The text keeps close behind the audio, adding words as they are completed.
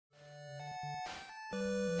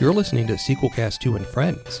You're listening to Sequelcast 2 and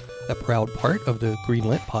Friends, a proud part of the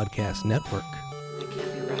Greenlit Podcast Network. It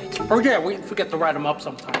can't be right. Oh, yeah, we forget to write them up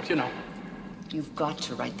sometimes, you know. You've got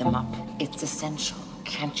to write them up. It's essential.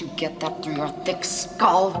 Can't you get that through your thick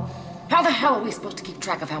skull? How the hell are we supposed to keep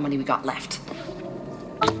track of how many we got left?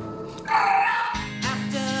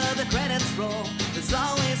 After the credits roll, there's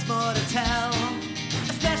always more to tell.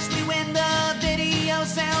 Especially when the video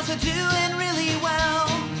sales are doing really well.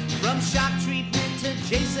 From Shock Treatment to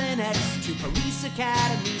Jason X to Police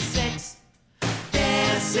Academy 6.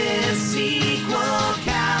 This is Sequel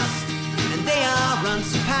Cast, and they are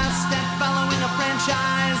unsurpassed at following a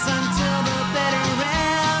franchise until the bitter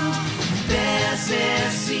end. This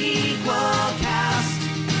is Sequel Cast,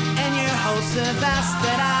 and your hosts have asked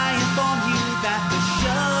that I inform you that the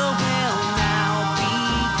show will now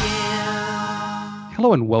begin.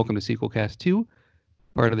 Hello and welcome to Sequelcast 2,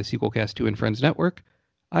 part of the Sequelcast 2 and Friends Network.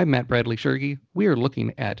 I'm Matt Bradley Shergi. We are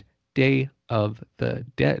looking at Day of the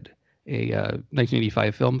Dead, a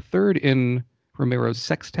 1985 film, third in Romero's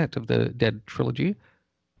Sextet of the Dead trilogy,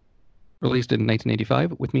 released in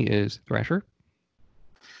 1985. With me is Thrasher.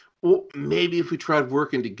 Well, maybe if we tried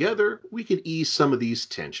working together, we could ease some of these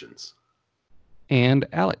tensions. And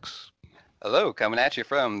Alex. Hello, coming at you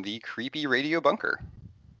from the creepy radio bunker.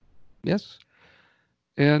 Yes.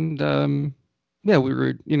 And, yeah, we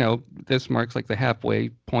were, this marks like the halfway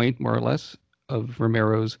point, more or less, of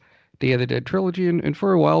Romero's Day of the Dead trilogy. And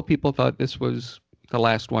for a while, people thought this was the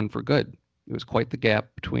last one for good. It was quite the gap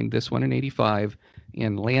between this one in 85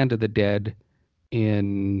 and Land of the Dead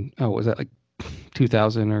in, was that like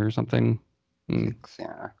 2000 or something?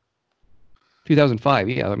 Yeah. 2005,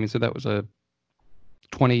 yeah. I mean, so that was a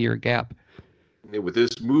 20-year gap. With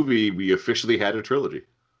this movie, we officially had a trilogy.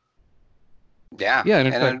 Yeah, yeah, and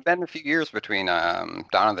in it fact, had been a few years between Dawn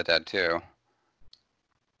of the Dead, too.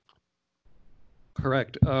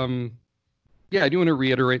 Correct. Yeah, I do want to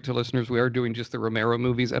reiterate to listeners, we are doing just the Romero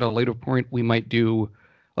movies. At a later point, we might do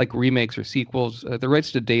like remakes or sequels. The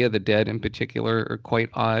rights to Day of the Dead in particular are quite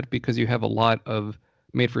odd because you have a lot of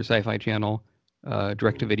made-for-Sci-Fi Channel,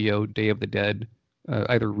 direct-to-video Day of the Dead,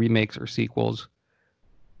 either remakes or sequels.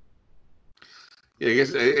 Yeah,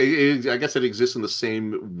 I guess it exists in the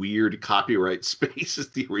same weird copyright space as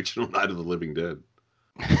the original Night of the Living Dead.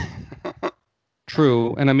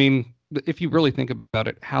 True, and I mean, if you really think about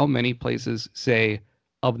it, how many places say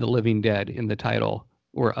 "of the living dead" in the title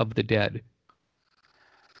or "of the dead"?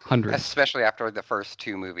 Hundreds. Especially after the first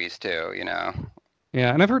two movies, too,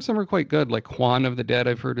 Yeah, and I've heard some are quite good. Like Juan of the Dead,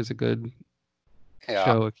 I've heard is a good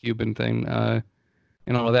show, a Cuban thing,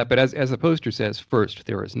 and all of that. But as the poster says, first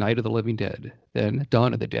there is Night of the Living Dead, then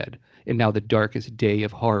Dawn of the Dead, and now the darkest day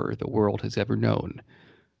of horror the world has ever known.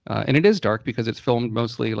 And it is dark because it's filmed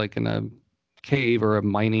mostly like in a cave or a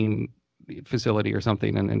mining facility or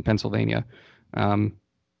something in Pennsylvania. Yeah,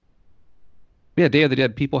 Day of the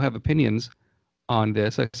Dead, people have opinions on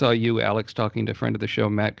this. I saw you, Alex, talking to a friend of the show,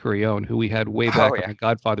 Matt Curione, who we had way back on the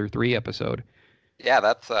Godfather 3 episode. Yeah,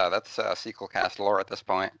 that's sequel cast lore at this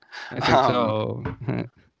point. I think so.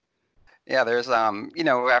 Yeah, there's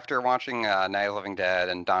after watching Night of the Living Dead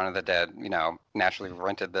and Dawn of the Dead, naturally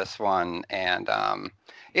rented this one, and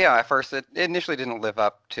at first it initially didn't live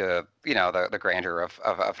up to the grandeur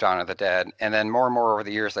of Dawn of the Dead, and then more and more over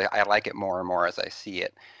the years I like it more and more as I see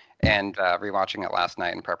it. And rewatching it last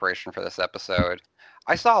night in preparation for this episode,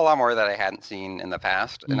 I saw a lot more that I hadn't seen in the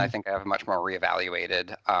past, and I think I have a much more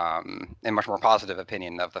reevaluated and much more positive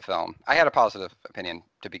opinion of the film. I had a positive opinion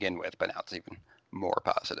to begin with, but now it's even more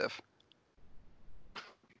positive.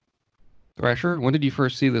 Thrasher, when did you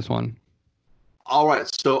first see this one? All right,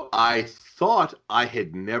 so I thought I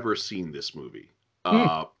had never seen this movie,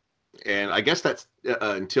 and I guess that's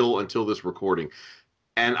until this recording.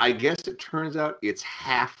 And I guess it turns out it's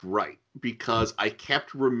half right because I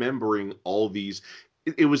kept remembering all these.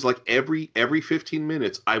 It was like every 15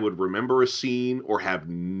 minutes I would remember a scene or have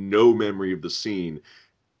no memory of the scene,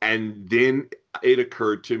 and then it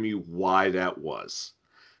occurred to me why that was.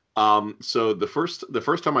 So the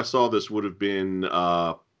first time I saw this would have been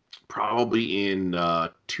probably in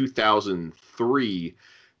 2003.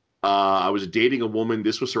 I was dating a woman.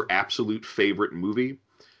 This was her absolute favorite movie.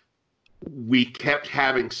 We kept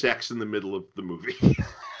having sex in the middle of the movie.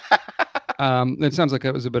 It sounds like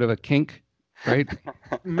that was a bit of a kink, right?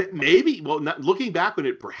 Maybe. Well, looking back on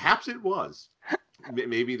it, perhaps it was.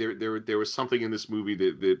 Maybe there was something in this movie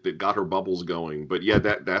that got her bubbles going. But yeah,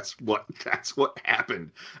 that's what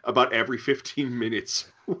happened. About every 15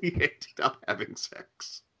 minutes, we ended up having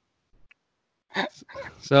sex.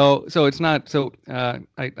 So it's not. So I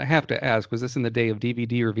have to ask: was this in the day of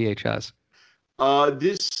DVD or VHS?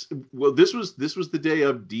 This was the day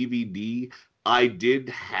of DVD. I did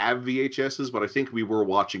have VHSs, but I think we were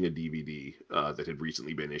watching a DVD that had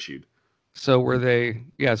recently been issued. So were they?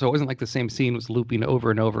 Yeah. So it wasn't like the same scene was looping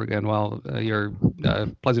over and over again while your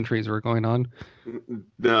pleasantries were going on.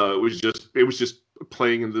 No, it was just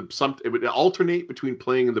playing in it would alternate between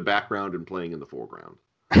playing in the background and playing in the foreground.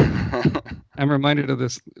 I'm reminded of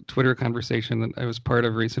this Twitter conversation that I was part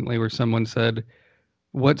of recently, where someone said,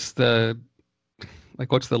 "What's the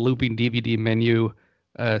looping DVD menu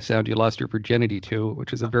sound you lost your virginity to?"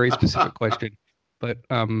 Which is a very specific question, but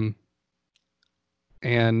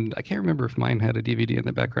and I can't remember if mine had a DVD in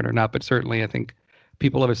the background or not, but certainly I think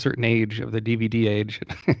people of a certain age, of the DVD age,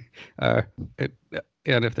 and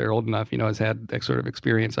if they're old enough, has had that sort of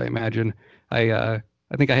experience, I imagine. I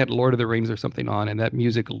think I had Lord of the Rings or something on, and that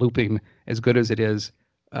music looping, as good as it is,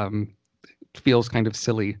 feels kind of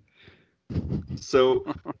silly. So,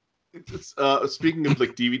 speaking of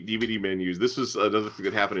like DVD menus, this was another thing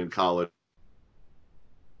that happened in college.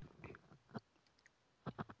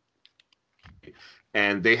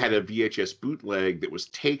 And they had a VHS bootleg that was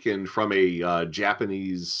taken from a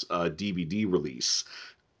Japanese DVD release.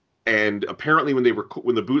 And apparently, when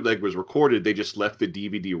the bootleg was recorded, they just left the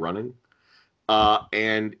DVD running.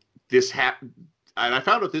 And I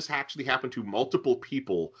found out this actually happened to multiple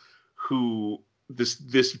people who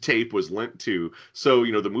this tape was lent to. So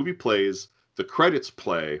the movie plays, the credits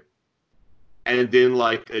play, and then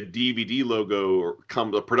like a DVD logo or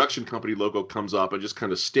a production company logo comes up and just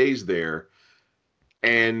kind of stays there.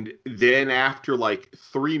 And then after like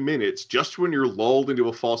 3 minutes, just when you're lulled into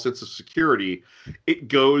a false sense of security, it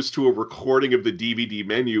goes to a recording of the DVD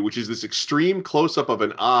menu, which is this extreme close-up of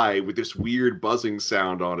an eye with this weird buzzing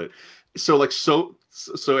sound on it. So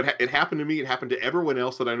it happened to me. It happened to everyone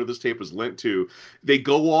else that I know this tape was lent to. They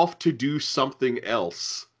go off to do something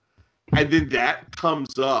else. And then that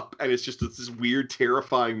comes up, and it's just this weird,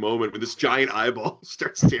 terrifying moment when this giant eyeball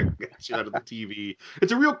starts staring at you out of the TV.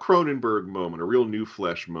 It's a real Cronenberg moment, a real New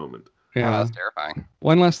Flesh moment. Yeah, that's terrifying.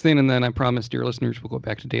 One last thing, and then I promise, dear listeners, we'll go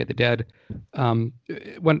back to Day of the Dead.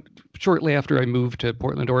 Shortly after I moved to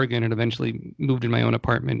Portland, Oregon, and eventually moved in my own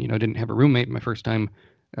apartment, didn't have a roommate my first time,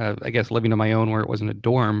 I guess, living on my own where it wasn't a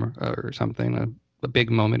dorm or something, a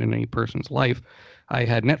big moment in any person's life. I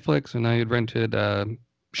had Netflix, and I had rented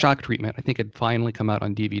Shock Treatment. I think it had finally come out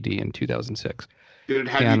on DVD in 2006. Did it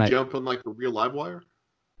have you jump on like a real live wire?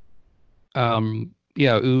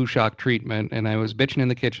 Yeah, Shock Treatment, and I was bitching in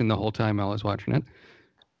the kitchen the whole time I was watching it.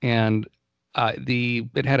 And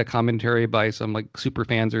it had a commentary by some like super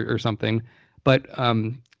fans or something, but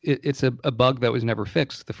it's a bug that was never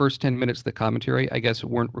fixed. The first 10 minutes of the commentary, I guess,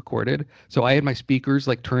 weren't recorded. So I had my speakers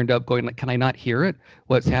like turned up going like, can I not hear it?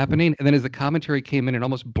 What's happening? And then as the commentary came in, it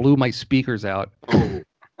almost blew my speakers out.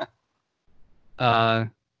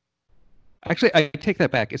 Actually, I take that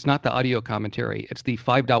back. It's not the audio commentary. It's the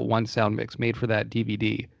 5.1 sound mix made for that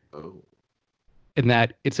DVD. Oh. In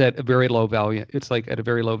that it's at a very low volume. It's like at a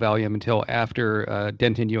very low volume until after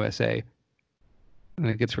Denton USA. And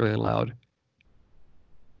it gets really loud.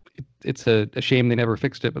 It's a shame they never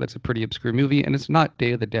fixed it, but it's a pretty obscure movie, and it's not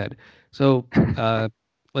Day of the Dead. So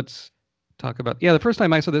let's talk about... Yeah, the first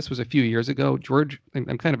time I saw this was a few years ago.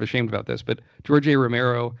 I'm kind of ashamed about this, but George A.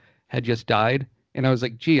 Romero had just died, and I was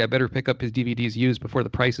like, gee, I better pick up his DVDs used before the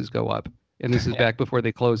prices go up. And this is back before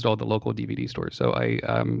they closed all the local DVD stores. So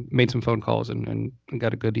I made some phone calls and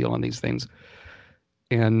got a good deal on these things.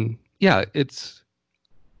 And yeah,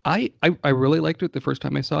 I really liked it the first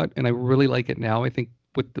time I saw it, and I really like it now. I think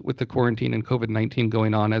with the quarantine and COVID-19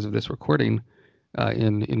 going on as of this recording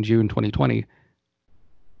in June 2020,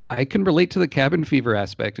 I can relate to the cabin fever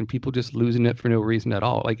aspect and people just losing it for no reason at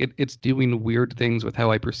all. Like it's doing weird things with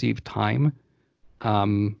how I perceive time.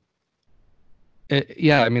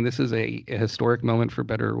 Yeah, I mean, this is a historic moment for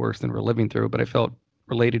better or worse than we're living through, but I felt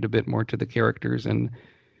related a bit more to the characters. And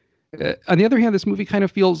on the other hand, this movie kind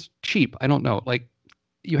of feels cheap. I don't know. Like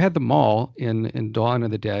you had the mall in Dawn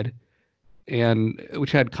of the Dead, and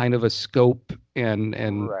which had kind of a scope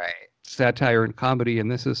and right. satire and comedy,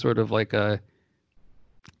 and this is sort of like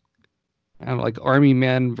like army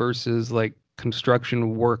men versus like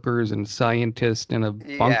construction workers and scientists in a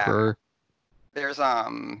bunker. There's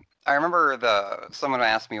I remember someone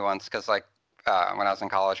asked me once, because like when I was in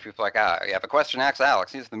college, people were like, you have a question, ask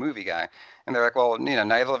Alex, he's the movie guy. And they're like, well,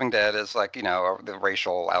 Night of the Living Dead is like, the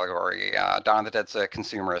racial allegory. Dawn of the Dead's a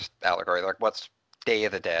consumerist allegory. They're like, what's Day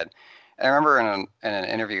of the Dead? And I remember in an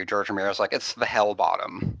interview, George Romero's like, it's the hell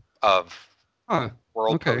bottom of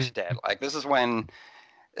world post-dead. Like this is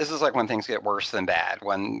like when things get worse than bad,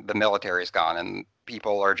 when the military's gone and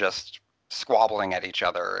people are just squabbling at each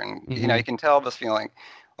other, and you know, Mhm. you can tell this feeling,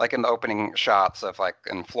 like in the opening shots of like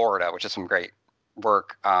in Florida, which is some great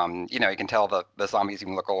work. You know, you can tell the zombies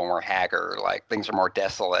even look a little more haggard, like things are more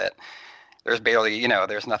desolate. There's barely, you know,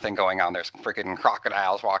 there's nothing going on. There's freaking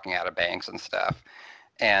crocodiles walking out of banks and stuff.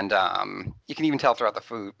 And you can even tell throughout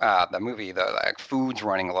the movie, the like food's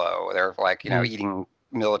running low. They're like, you know, Mm. eating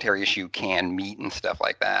military issue canned meat and stuff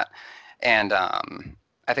like that. And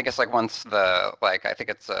I think it's like I think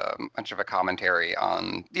it's a much of a commentary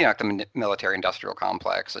on, you know, the military industrial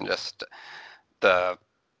complex and just the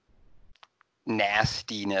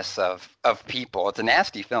nastiness of people. It's a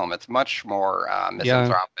nasty film. It's much more Yeah,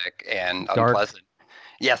 misanthropic and dark. unpleasant.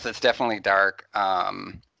 Yes, it's definitely dark.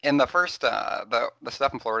 In the first, the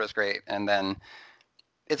stuff in Florida is great, and then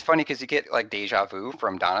it's funny because you get like deja vu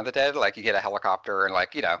from Dawn of the Dead. Like you get a helicopter and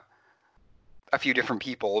like, you know, a few different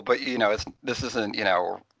people, but you know, this isn't, you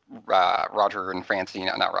know, Roger and Francine,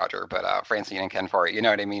 not Roger, but Francine and Ken Foree. You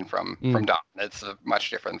know what I mean from Mm. Dawn. It's a much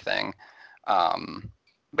different thing. Um,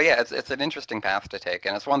 but yeah, it's an interesting path to take,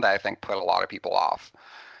 and it's one that I think put a lot of people off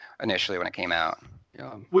initially when it came out.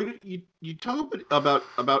 Yeah. When you talk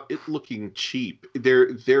about it looking cheap,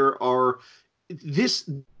 there are this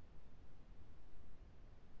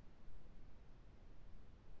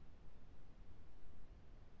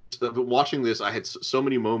watching this, I had so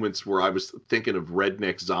many moments where I was thinking of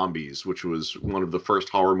Redneck Zombies, which was one of the first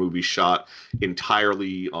horror movies shot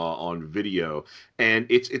entirely on video. And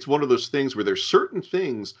it's one of those things where there's certain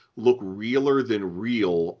things look realer than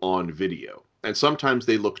real on video. And sometimes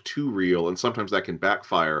they look too real, and sometimes that can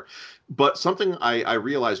backfire. But something I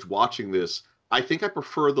realized watching this, I think I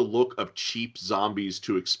prefer the look of cheap zombies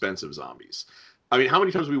to expensive zombies. I mean, how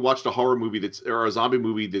many times have we watched a horror movie or a zombie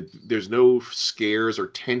movie that there's no scares or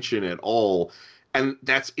tension at all? And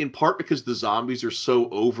that's in part because the zombies are so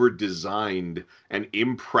over designed and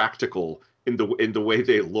impractical in the way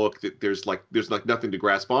they look that there's like nothing to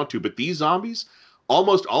grasp onto. But these zombies,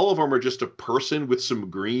 almost all of them are just a person with some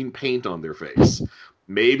green paint on their face.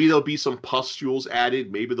 Maybe there'll be some pustules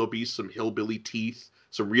added, maybe there'll be some hillbilly teeth,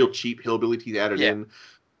 some real cheap hillbilly teeth added Yeah. in,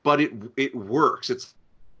 but it works. It's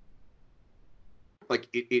like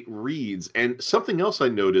it reads. And something else I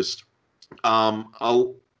noticed,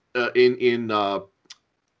 I'll in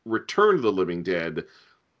Return of the Living Dead,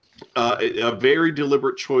 a very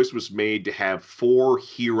deliberate choice was made to have four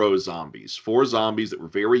zombies that were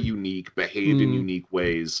very unique, behaved in Mm. unique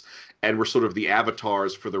ways, and were sort of the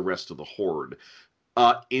avatars for the rest of the horde.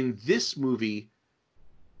 In this movie,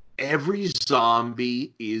 every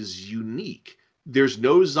zombie is unique. There's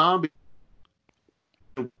no zombie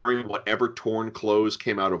wearing whatever torn clothes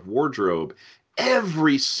came out of wardrobe.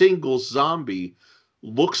 Every single zombie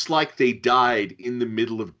looks like they died in the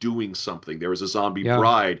middle of doing something. There was a zombie Yeah.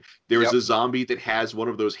 bride. There was Yep. a zombie that has one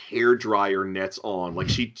of those hair dryer nets on. Like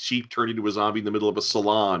she turned into a zombie in the middle of a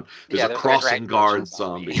salon. There's Yeah, a there's like a crossing drag guard queen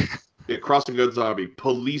zombie. zombie. Yeah, crossing guard zombie,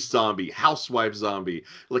 police zombie, housewife zombie.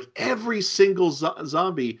 Like every single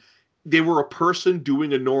zombie, they were a person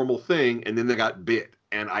doing a normal thing and then they got bit.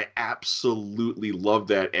 And I absolutely love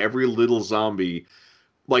that. Every little zombie,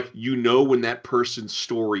 like, you know, when that person's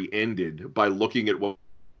story ended by looking at what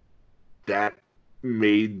that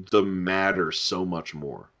made them matter so much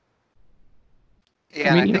more.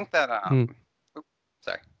 Yeah, I mean, and I you think that Hmm. oops,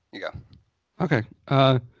 sorry, you go. Okay.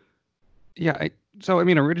 Yeah. So I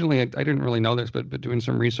mean, originally I didn't really know this, but doing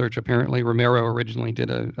some research, apparently Romero originally did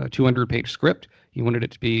a 200-page script. He wanted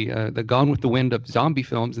it to be the Gone with the Wind of zombie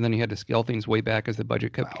films, and then he had to scale things way back as the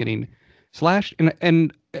budget kept Wow. getting slashed.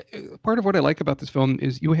 And part of what I like about this film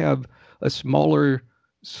is you have a smaller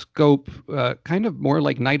scope, kind of more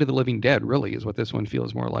like Night of the Living Dead. Really, is what this one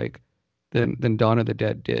feels more like than Dawn of the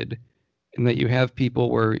Dead did. In that you have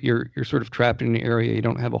people where you're sort of trapped in an area, you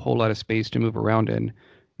don't have a whole lot of space to move around in.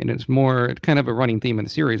 And it's more kind of a running theme in the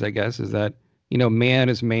series, I guess, is that, you know, man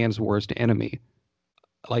is man's worst enemy.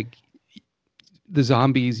 Like the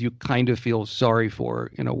zombies you kind of feel sorry for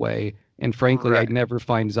in a way. And frankly, Right. I'd never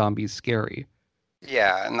find zombies scary.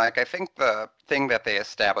 Yeah, and like I think the thing that they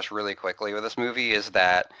establish really quickly with this movie is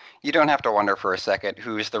that you don't have to wonder for a second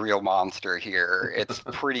who's the real monster here. It's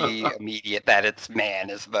pretty immediate that it's man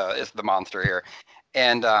is the monster here.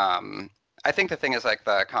 And I think the thing is like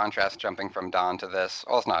the contrast jumping from Dawn to this.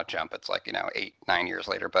 Well, it's not a jump. It's like, you know, 8-9 years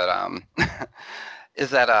later, but is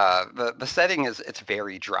that the setting is it's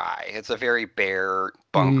very dry. It's a very bare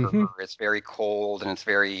bunker. Mhm. It's very cold and it's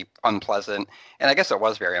very unpleasant. And I guess it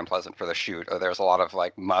was very unpleasant for the shoot. There was a lot of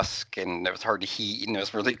like musk and it was hard to heat and it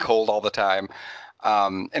was really cold all the time.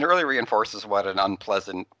 And it really reinforces what an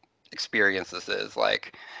unpleasant experience this is.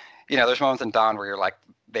 Like, you know, there's moments in Dawn where you're like,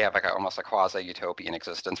 they have like almost a quasi-utopian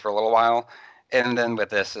existence for a little while. And then with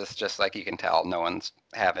this, it's just like you can tell no one's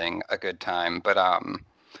having a good time. But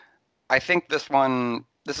I think this is one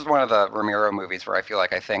of the Romero movies where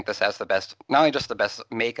I think this has the best, not only just the best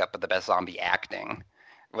makeup, but the best zombie acting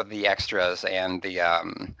with the extras and the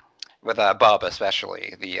with Bub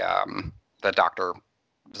especially, the Dr.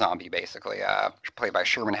 Zombie basically, played by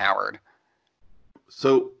Sherman Howard.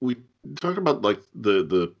 So we talked about like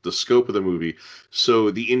the scope of the movie. So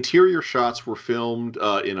the interior shots were filmed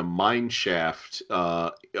in a mine shaft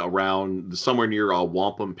around somewhere near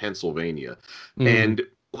Wampum, Pennsylvania, and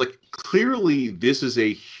like clearly this is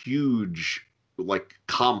a huge like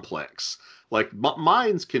complex. Like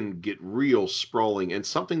mines can get real sprawling, and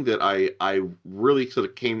something that I really sort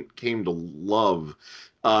of came to love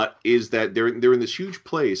is that they're in this huge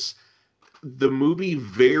place. The movie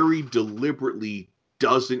very deliberately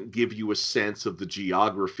doesn't give you a sense of the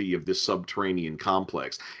geography of this subterranean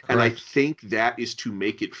complex. And I think that is to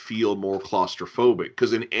make it feel more claustrophobic,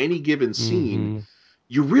 because in any given scene,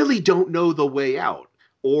 you really don't know the way out,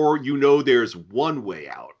 or you know there's one way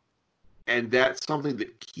out. And that's something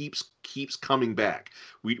that keeps coming back.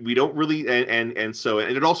 We don't really, and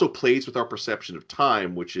it also plays with our perception of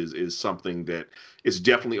time, which is something that is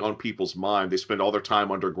definitely on people's mind. They spend all their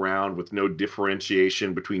time underground with no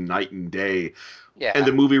differentiation between night and day. Yeah. And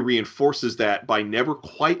the movie reinforces that by never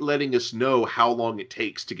quite letting us know how long it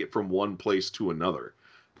takes to get from one place to another.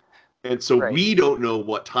 And so we don't know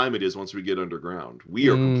what time it is once we get underground. We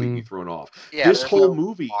are completely thrown off. Yeah, this whole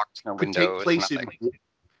movie could take place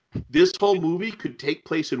This whole movie could take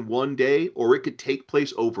place in one day, or it could take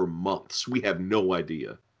place over months. We have no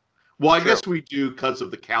idea. Well, I guess we do because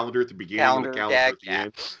of the calendar at the beginning and the calendar at the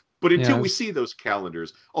end. But until we see those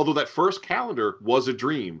calendars, although that first calendar was a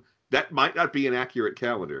dream, that might not be an accurate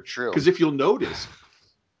calendar. True. Because if you'll notice,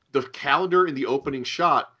 the calendar in the opening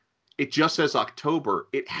shot, it just says October.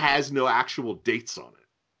 It has no actual dates on it.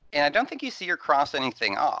 And I don't think you see her cross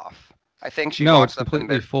anything off. I think she walks up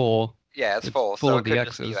completely full. Yeah, it's full. So it could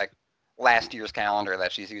just be like last year's calendar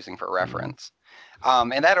that she's using for reference.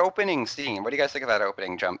 And that opening scene, what do you guys think of that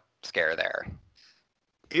opening jump scare there?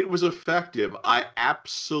 It was effective. I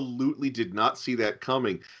absolutely did not see that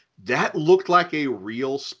coming. That looked like a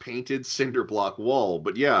real painted cinder block wall.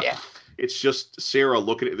 But yeah. It's just Sarah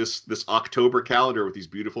looking at this October calendar with these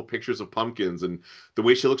beautiful pictures of pumpkins. And the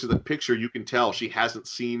way she looks at the picture, you can tell she hasn't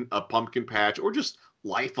seen a pumpkin patch or just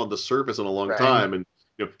life on the surface in a long time. And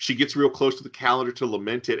she gets real close to the calendar to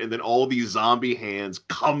lament it, and then all these zombie hands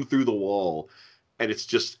come through the wall, and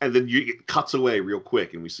and then it cuts away real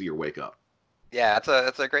quick, and we see her wake up. Yeah,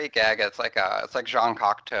 it's a great gag. It's like Jean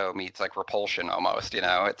Cocteau meets like Repulsion almost.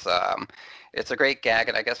 It's a great gag,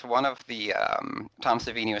 and I guess one of the Tom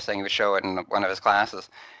Savini was saying he would show it in one of his classes,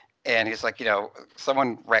 and he's like,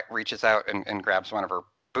 someone reaches out and grabs one of her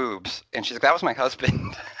boobs, and she's like, "That was my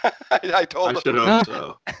husband." I told him. I should hope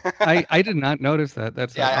so. I did not notice that.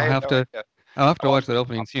 I'll have to watch that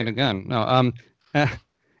opening scene again. No,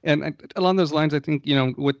 and along those lines, I think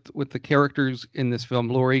with the characters in this film,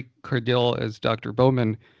 Laurie Cardille as Dr.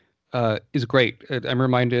 Bowman is great. I'm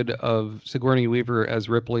reminded of Sigourney Weaver as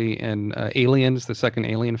Ripley in Aliens, the second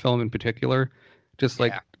Alien film in particular. Just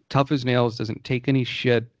like tough as nails, doesn't take any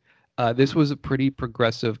shit. This was a pretty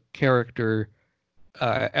progressive character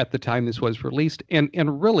at the time this was released, and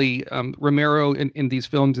really Romero in these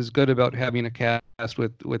films is good about having a cast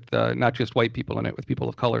with not just white people in it, with people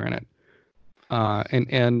of color in it,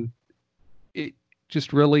 and it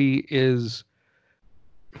just really is.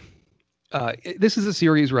 This is a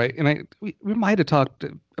series, right? And we might have talked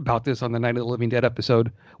about this on the Night of the Living Dead episode,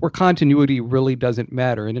 where continuity really doesn't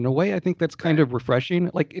matter, and in a way, I think that's kind of refreshing.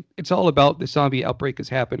 Like it's all about the zombie outbreak is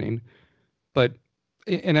happening, but.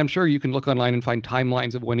 And I'm sure you can look online and find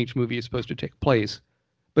timelines of when each movie is supposed to take place.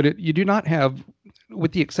 But you do not have,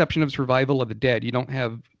 with the exception of Survival of the Dead, you don't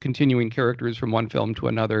have continuing characters from one film to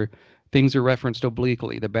another. Things are referenced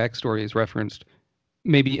obliquely. The backstory is referenced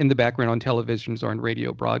maybe in the background on televisions or on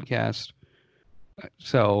radio broadcast.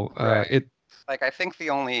 So I think the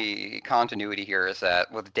only continuity here is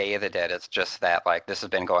that with Day of the Dead, it's just that like this has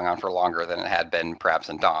been going on for longer than it had been perhaps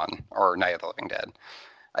in Dawn or Night of the Living Dead.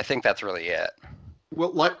 I think that's really it.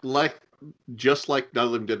 Well, just like Night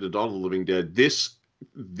of the Living Dead and Dawn of the Living Dead,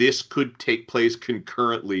 this could take place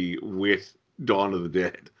concurrently with Dawn of the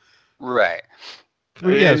Dead, right?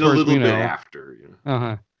 And a little bit after.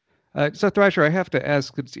 So Thrasher, I have to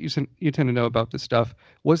ask, because you tend to know about this stuff.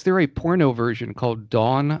 Was there a porno version called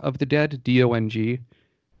Dawn of the Dead? DONG?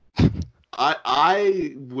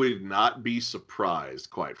 I would not be surprised,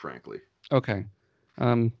 quite frankly. Okay.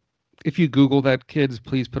 If you Google that, kids,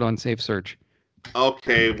 please put on safe search.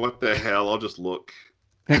 Okay, what the hell? I'll just look.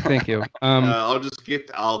 Thank you.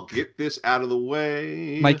 I'll get this out of the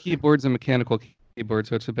way. My keyboard's a mechanical keyboard,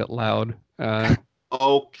 so it's a bit loud.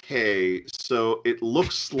 Okay, so it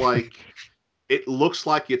looks like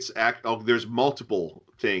it's there's multiple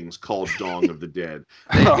things called Dawn of the Dead.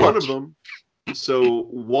 One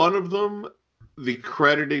of them, the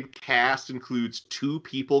credited cast includes 2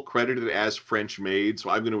 people credited as French maids, so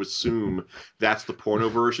I'm going to assume that's the porno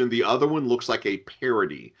version. The other one looks like a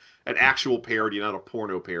parody, an actual parody, not a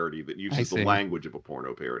porno parody that uses the language of a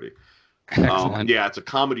porno parody. Yeah, it's a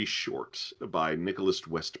comedy short by Nicholas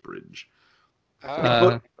Westbridge.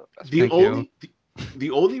 But the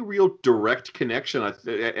only real direct connection,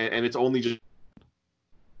 and it's only just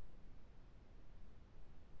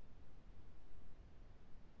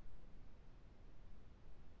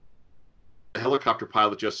the helicopter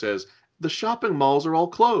pilot just says the shopping malls are all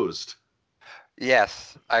closed.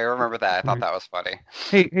 Yes, I remember that. I thought that was funny.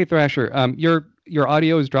 Hey Thrasher, your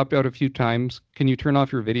audio has dropped out a few times. Can you turn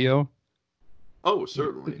off your video? Oh,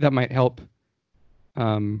 certainly. That might help.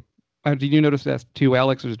 Did you notice that too,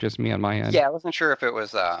 Alex, or was it just me on my end? Yeah, I wasn't sure if it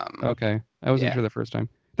was. Okay, I wasn't sure the first time.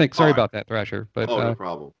 Thanks. Sorry about that, Thrasher. But no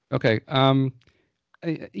problem. Okay.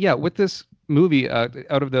 Yeah, with this movie, out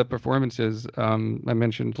of the performances, I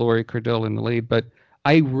mentioned Laurie Cardell in the lead, but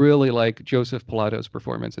I really like Joseph Pilato's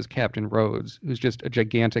performance as Captain Rhodes, who's just a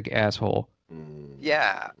gigantic asshole.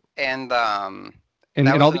 Yeah, and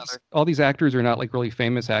all these actors are not like really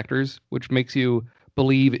famous actors, which makes you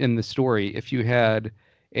believe in the story. If you had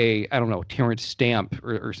I don't know, Terrence Stamp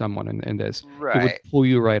or someone in this, right, it would pull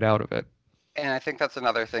you right out of it. And I think that's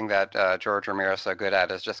another thing that George Romero's so good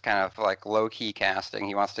at is just kind of like low-key casting.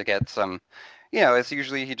 He wants to get some, it's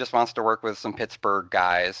usually he just wants to work with some Pittsburgh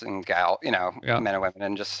guys and men and women,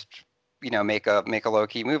 and just make a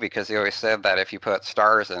low-key movie, because he always said that if you put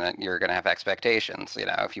stars in it, you're going to have expectations.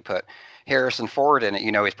 If you put Harrison Ford in it,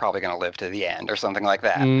 he's probably going to live to the end or something like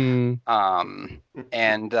that. And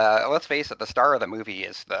let's face it, the star of the movie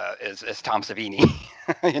is Tom Savini.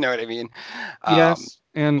 You know what I mean? Yes,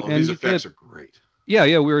 and these effects are great. Yeah,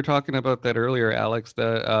 we were talking about that earlier, Alex.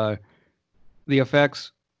 The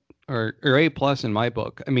effects are A+ in my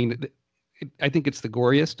book. I mean, I think it's the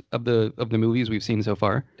goriest of the movies we've seen so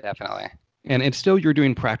far. Definitely. And it's still, you're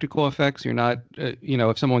doing practical effects. You're not,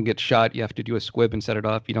 if someone gets shot, you have to do a squib and set it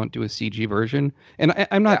off. You don't do a CG version. And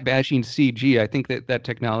I'm not bashing CG. I think that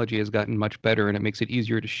technology has gotten much better, and it makes it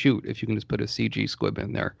easier to shoot if you can just put a CG squib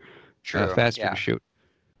in there. True. Faster to shoot.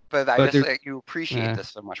 But you appreciate this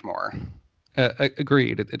so much more.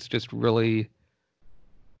 Agreed. It's just really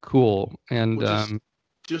cool. And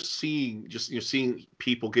just seeing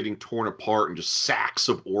people getting torn apart and just sacks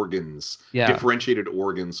of organs, differentiated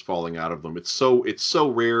organs falling out of them. It's so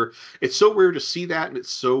rare. It's so rare to see that, and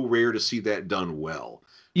it's so rare to see that done well.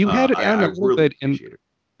 You had it done a little bit in.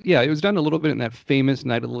 Yeah, it was done a little bit in that famous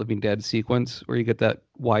Night of the Living Dead sequence where you get that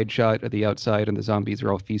wide shot of the outside and the zombies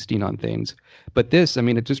are all feasting on things. But this, I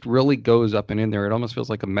mean, it just really goes up and in there. It almost feels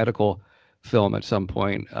like a medical film at some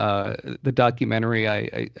point. The documentary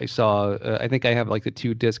I saw, I think I have like the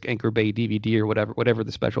 2-disc Anchor Bay DVD or whatever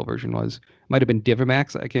the special version was. Might have been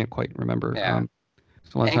Divimax. I can't quite remember. Yeah.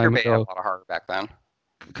 It's a long Anchor time Bay ago. had a lot of horror back then.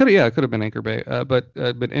 Could have been Anchor Bay. But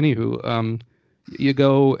anywho, you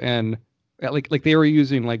go and like they were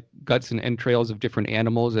using like guts and entrails of different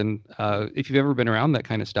animals, and if you've ever been around that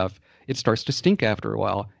kind of stuff, it starts to stink after a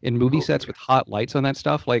while. In movie sets with hot lights on that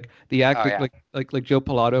stuff, like the actor, like Joe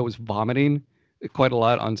Pilato was vomiting quite a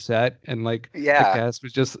lot on set, and the cast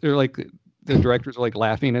was just, or like the directors were like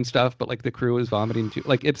laughing and stuff, but like the crew was vomiting too.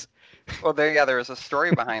 Like it's. Well, there was a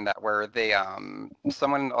story behind that where they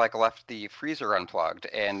someone like left the freezer unplugged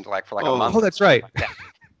and like for like a month. Oh, that's right.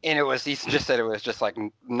 And he just said it was just like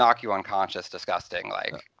knock you unconscious, disgusting.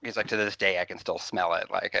 Like he's like, to this day I can still smell it.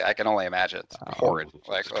 Like I can only imagine. It's horrid.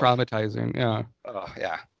 Like it's traumatizing. Yeah. Oh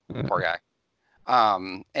yeah. Poor guy.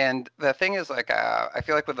 And the thing is, like, I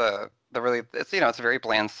feel like with the really, it's it's a very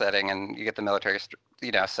bland setting, and you get the military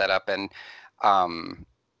set up, and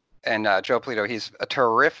Joe Polito, he's a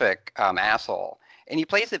terrific asshole. And he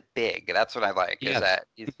plays it big. That's what I like. Yes.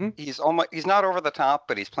 Is that he's not over the top,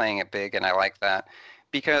 but he's playing it big, and I like that.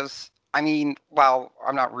 Because, I mean, while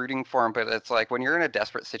I'm not rooting for him, but it's like when you're in a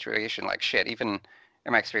desperate situation, like shit, even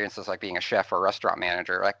in my experiences like being a chef or a restaurant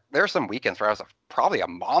manager, like there are some weekends where I was probably a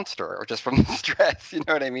monster just from the stress, you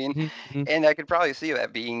know what I mean? Mm-hmm. And I could probably see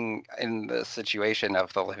that being in the situation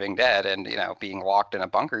of The Living Dead and, being locked in a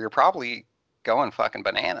bunker, you're probably going fucking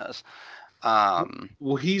bananas.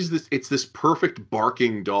 Well, it's this perfect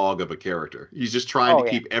barking dog of a character. He's just trying to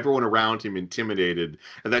keep everyone around him intimidated,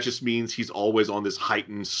 and that just means he's always on this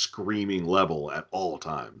heightened screaming level at all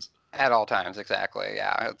times. At all times, exactly.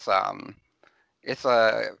 Yeah, and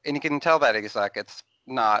you can tell that it's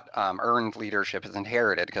not earned leadership; it's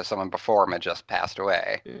inherited because someone before him had just passed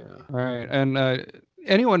away. Yeah. All right. And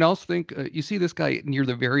anyone else think you see this guy near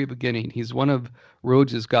the very beginning? He's one of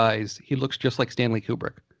Rhodes's guys. He looks just like Stanley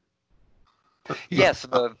Kubrick. Yes,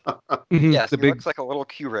 he looks like a little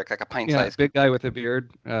Kubrick, like a pint-sized. Big guy with a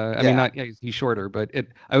beard. I mean, he's shorter, but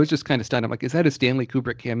I was just kind of stunned. I'm like, is that a Stanley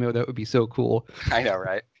Kubrick cameo? That would be so cool. I know,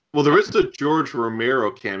 right? Well, there is a George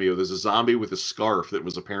Romero cameo. There's a zombie with a scarf that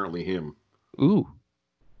was apparently him. Ooh.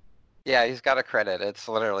 Yeah, he's got a credit. It's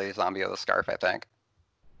literally Zombie with a Scarf, I think.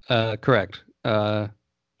 Correct.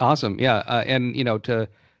 Awesome. Yeah. And to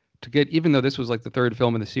get, even though this was like the third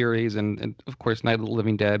film in the series, and of course Night of the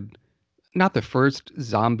Living Dead, not the first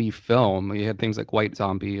zombie film. You had things like White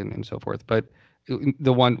Zombie and so forth, but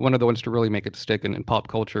one of the ones to really make it stick in pop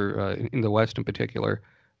culture in the West in particular.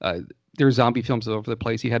 There's zombie films all over the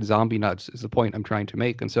place. You had zombie nuts is the point I'm trying to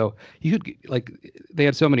make. And so you could, they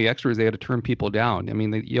had so many extras, they had to turn people down. I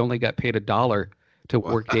mean, you only got paid $1 to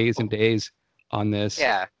work days and days on this.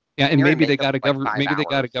 Yeah. Yeah. And maybe they got a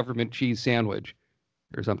government cheese sandwich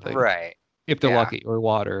or something. Right. If they're lucky, or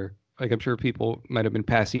water. Like, I'm sure people might have been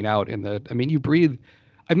passing out you breathe.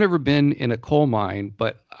 I've never been in a coal mine,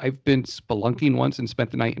 but I've been spelunking once and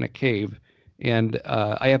spent the night in a cave. And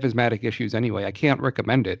I have asthmatic issues anyway. I can't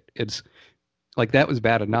recommend it. It's like, that was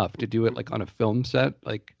bad enough to do it like on a film set.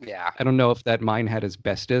 Like, I don't know if that mine had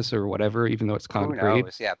asbestos or whatever, even though it's concrete. Who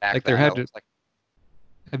knows? Yeah, back like then, there had to.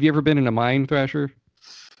 Have you ever been in a mine, Thrasher?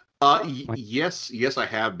 Yes, I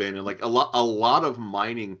have been, and like a lot of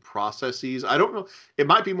mining processes. I don't know. It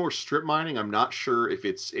might be more strip mining. I'm not sure if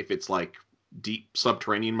it's like deep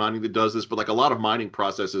subterranean mining that does this, but like a lot of mining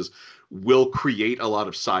processes will create a lot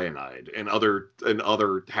of cyanide and other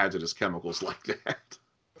hazardous chemicals like that.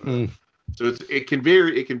 So it can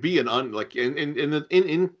be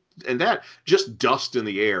that just dust in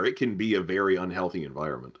the air. It can be a very unhealthy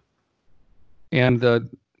environment. And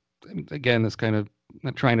again, this kind of,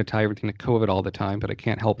 not trying to tie everything to COVID all the time, but I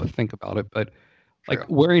can't help but think about it. But like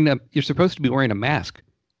you're supposed to be wearing a mask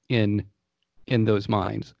in those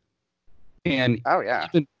mines. And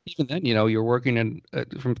even then, you're working in,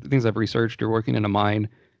 from things I've researched, you're working in a mine.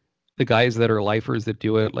 The guys that are lifers that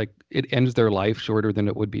do it, like, it ends their life shorter than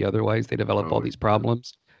it would be otherwise. They develop all these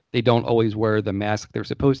problems. They don't always wear the mask they're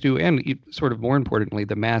supposed to. And sort of more importantly,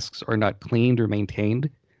 the masks are not cleaned or maintained.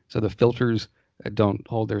 So the filters don't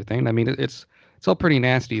hold their thing. I mean, it's all pretty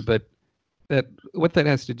nasty, but what that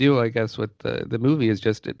has to do, I guess, with the movie is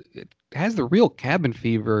just it has the real cabin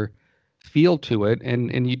fever feel to it,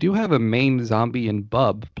 and you do have a main zombie in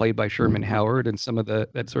Bub, played by Sherman Howard, and some of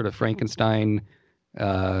that sort of Frankenstein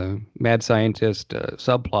mad scientist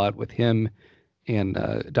subplot with him and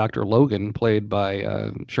Dr. Logan, played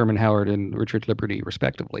by Sherman Howard and Richard Liberty,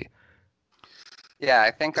 respectively. Yeah,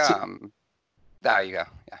 I think. There you go.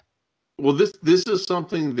 Yeah. Well, this is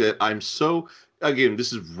something that again,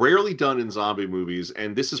 this is rarely done in zombie movies,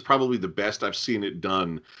 and this is probably the best I've seen it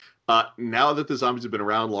done. Now that the zombies have been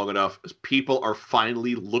around long enough, people are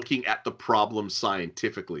finally looking at the problem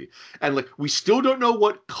scientifically. And like, we still don't know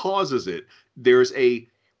what causes it. There's a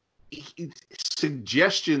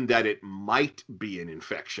suggestion that it might be an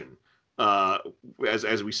infection.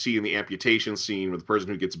 As we see in the amputation scene where the person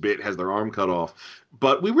who gets bit has their arm cut off.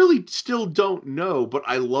 But we really still don't know. But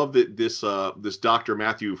I love that this Dr.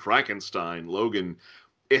 Matthew Frankenstein, Logan,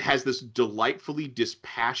 it has this delightfully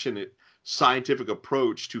dispassionate scientific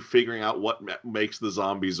approach to figuring out what makes the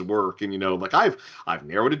zombies work. And like, I've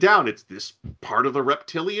narrowed it down. It's this part of the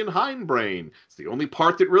reptilian hindbrain. It's the only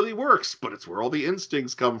part that really works, but it's where all the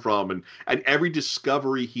instincts come from. And every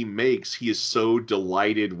discovery he makes, he is so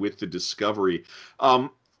delighted with the discovery.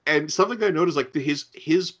 And something that I noticed, like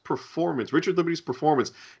his performance, Richard Liberty's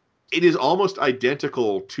performance, it is almost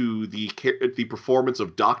identical to the performance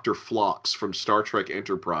of Dr. Phlox from Star Trek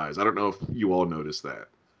Enterprise. I don't know if you all noticed that.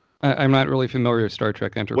 I'm not really familiar with Star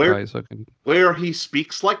Trek Enterprise. Where he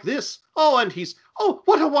speaks like this. Oh,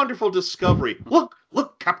 what a wonderful discovery. Look,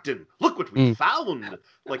 Captain, look what we found.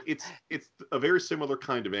 Like, it's a very similar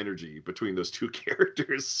kind of energy between those two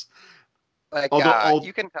characters. Like,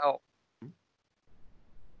 you can tell.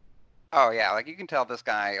 Oh yeah, like, you can tell this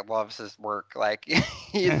guy loves his work. Like,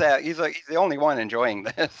 he's the only one enjoying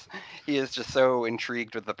this. He is just so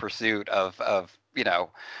intrigued with the pursuit of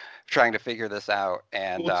trying to figure this out.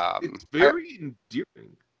 And it's very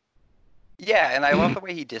endearing. Yeah, and I love the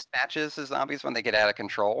way he dispatches his zombies when they get out of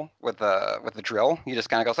control with the drill. He just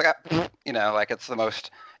kind of goes like, like it's the most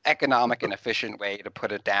economic and efficient way to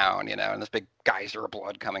put it down, and this big geyser of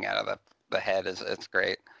blood coming out of the head it's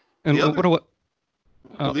great. And The other- what?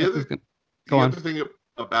 Well, the other thing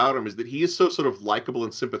about him is that he is so sort of likable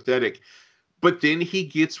and sympathetic, but then he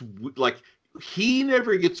gets he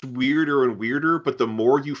never gets weirder and weirder, but the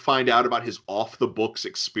more you find out about his off the books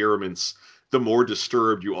experiments, the more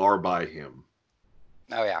disturbed you are by him.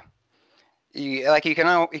 Oh yeah. You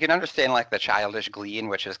can understand like the childish glee in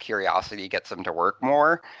which his curiosity gets him to work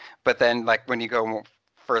more, but then like when you go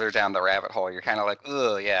further down the rabbit hole, you're kind of like,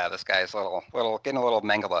 oh yeah, this guy's getting a little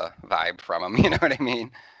Mengele vibe from him. You know what I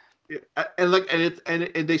mean? And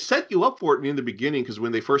they set you up for it in the beginning, because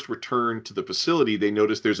when they first return to the facility, they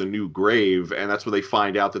notice there's a new grave, and that's when they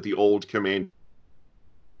find out that the old command.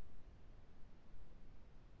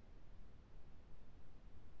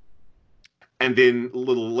 And then a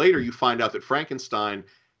little later, you find out that Frankenstein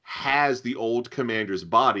has the old commander's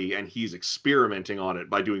body, and he's experimenting on it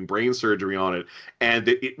by doing brain surgery on it, and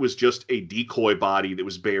that it was just a decoy body that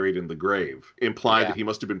was buried in the grave, implying that he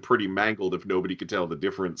must have been pretty mangled if nobody could tell the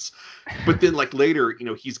difference. But then, like later,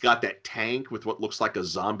 he's got that tank with what looks like a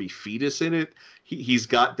zombie fetus in it. He's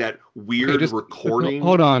got that weird recording.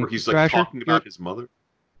 Hold on, where he's like Thrasher, talking about his mother.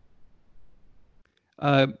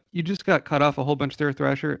 You just got cut off a whole bunch there,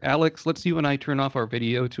 Thrasher. Alex, let's you and I turn off our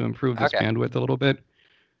video to improve this bandwidth a little bit.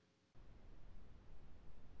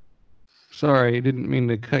 Sorry, I didn't mean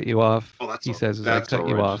to cut you off. He says as I cut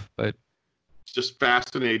you off, but just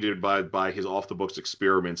fascinated by his off the books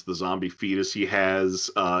experiments, the zombie fetus he has,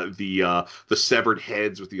 the severed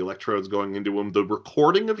heads with the electrodes going into him, the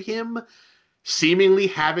recording of him seemingly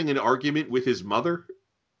having an argument with his mother.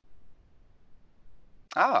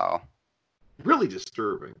 Oh. Really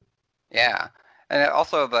disturbing. Yeah. And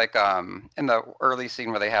also, like, in the early scene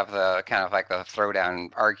where they have the kind of like the throwdown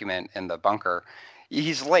argument in the bunker,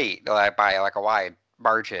 he's late by like a wide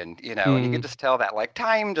margin, and you can just tell that like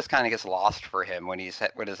time just kind of gets lost for him when he's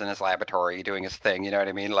in his laboratory doing his thing. You know what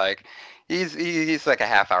I mean? Like he's like a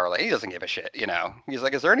half hour late. He doesn't give a shit. He's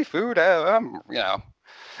like, is there any food? And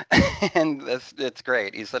it's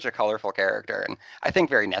great. He's such a colorful character, and I think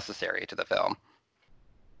very necessary to the film.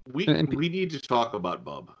 We need to talk about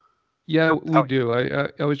Bub. Yeah, we do.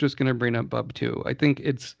 I was just going to bring up Bub too. I think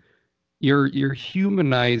it's you're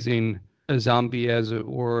humanizing a zombie, as it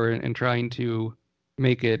were, and trying to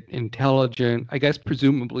make it intelligent. I guess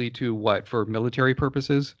presumably for military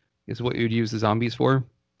purposes is what you'd use the zombies for.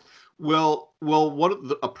 Well,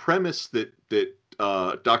 a premise that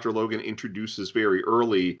Dr. Logan introduces very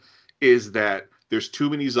early is that there's so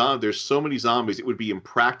many zombies, it would be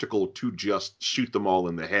impractical to just shoot them all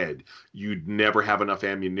in the head. You'd never have enough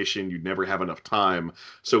ammunition. You'd never have enough time.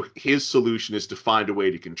 So his solution is to find a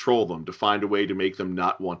way to control them, to find a way to make them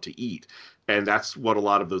not want to eat. And that's what a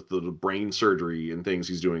lot of the brain surgery and things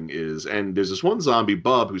he's doing is. And there's this one zombie,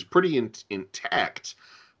 Bub, who's pretty intact,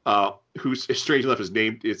 who's, strange enough,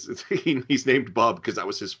 he's named Bub because that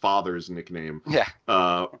was his father's nickname. Yeah.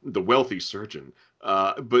 The wealthy surgeon.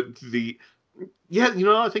 Now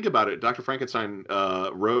I think about it. Dr. Frankenstein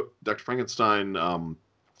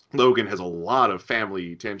Logan has a lot of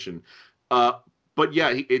family tension. But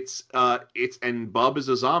yeah, and Bub is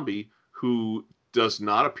a zombie who does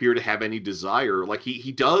not appear to have any desire. Like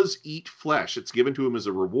he does eat flesh. It's given to him as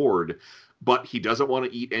a reward, but he doesn't want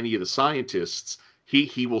to eat any of the scientists.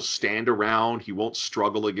 He will stand around. He won't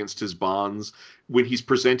struggle against his bonds. When he's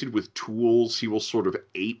presented with tools, he will sort of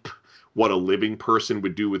ape what a living person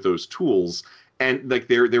would do with those tools. And like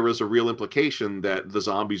there was a real implication that the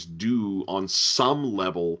zombies do, on some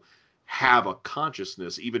level, have a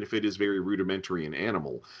consciousness, even if it is very rudimentary and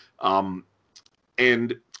animal.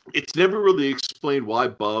 And it's never really explained why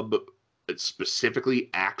Bub specifically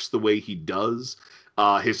acts the way he does.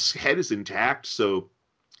 His head is intact, so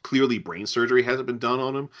clearly brain surgery hasn't been done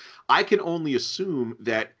on him. I can only assume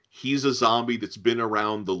that he's a zombie that's been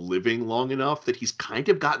around the living long enough that he's kind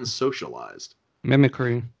of gotten socialized.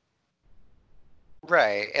 Mimicry.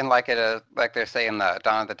 Right, and like they're saying the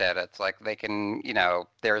Dawn of the Dead, it's like they can,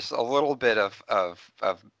 there's a little bit of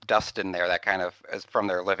dust in there that kind of is from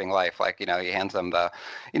their living life. Like, he hands them the,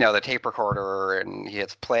 the tape recorder, and he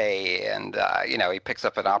hits play, and he picks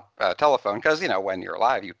up a telephone because when you're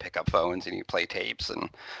alive, you pick up phones and you play tapes and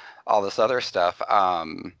all this other stuff.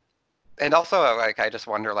 And also, like, I just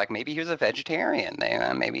wonder, like, maybe he was a vegetarian.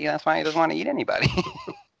 Maybe that's why he doesn't want to eat anybody.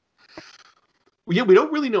 Yeah, we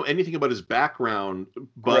don't really know anything about his background,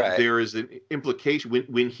 but Right. there is an implication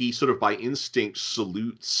when he sort of by instinct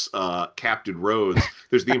salutes Captain Rhodes.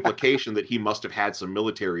 There's the implication that he must have had some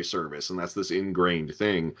military service, and that's this ingrained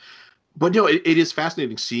thing. But no, it is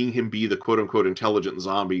fascinating seeing him be the quote unquote intelligent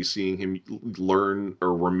zombie, seeing him learn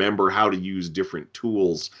or remember how to use different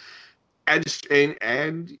tools,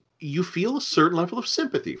 and you feel a certain level of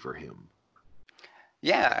sympathy for him.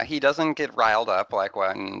 Yeah, he doesn't get riled up like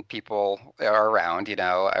when people are around,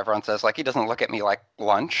 everyone says like he doesn't look at me like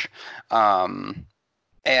lunch. Um,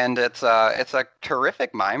 and it's a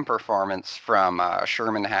terrific mime performance from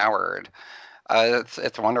Sherman Howard.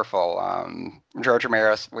 It's wonderful. George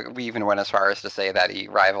Ramirez, we even went as far as to say that he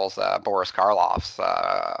rivals Boris Karloff's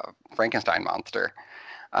Frankenstein monster.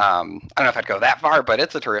 I don't know if I'd go that far, but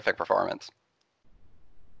it's a terrific performance.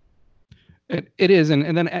 It is,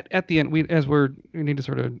 and then at the end, we need to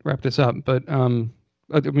sort of wrap this up. But I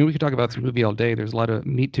mean, we could talk about this movie all day. There's a lot of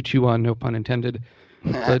meat to chew on, no pun intended.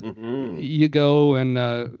 But you go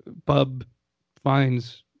and Bub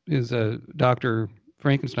finds his Dr.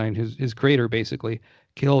 Frankenstein, his creator, basically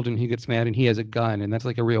killed, and he gets mad, and he has a gun, and that's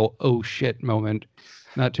like a real oh shit moment.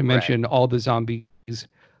 Not to mention all the zombies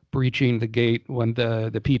breaching the gate when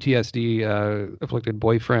the PTSD afflicted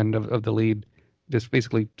boyfriend of the lead just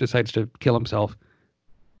basically decides to kill himself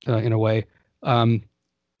in a way.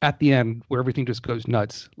 At the end, where everything just goes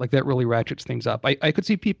nuts, like that really ratchets things up. I could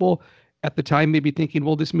see people at the time maybe thinking,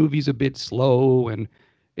 well, this movie's a bit slow and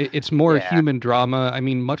it's more human drama. I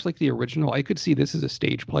mean, much like the original, I could see this as a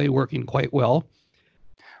stage play working quite well.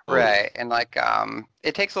 Right, and like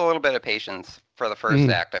it takes a little bit of patience for the first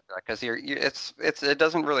act, I feel like, because it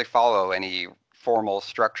doesn't really follow any formal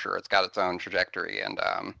structure. It's got its own trajectory, and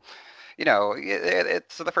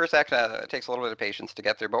it's the first act. It takes a little bit of patience to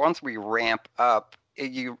get through, but once we ramp up,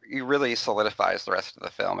 you really solidifies the rest of the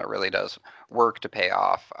film. It really does work to pay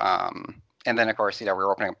off. And then, of course,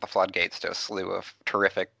 we're opening up the floodgates to a slew of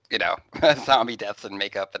terrific, zombie deaths and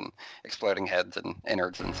makeup and exploding heads and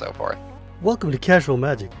innards and so forth. Welcome to Casual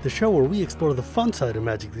Magic, the show where we explore the fun side of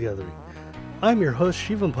Magic the Gathering. I'm your host,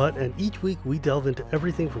 Shivam Putt, and each week we delve into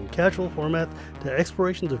everything from casual format to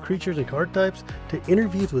explorations of creatures and card types to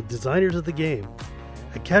interviews with designers of the game.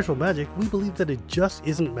 At Casual Magic, we believe that it just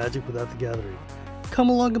isn't magic without the gathering. Come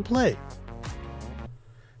along and play!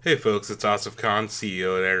 Hey folks, it's Asif Khan,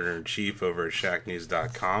 CEO and Editor-in-Chief over at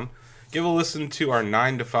ShackNews.com. Give a listen to our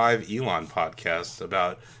 9 to 5 Elon podcast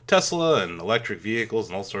about Tesla and electric vehicles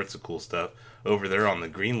and all sorts of cool stuff over there on the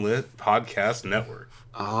Greenlit Podcast Network.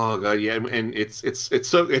 Oh god, yeah, and it's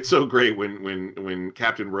so great when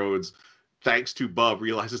Captain Rhodes, thanks to Bub,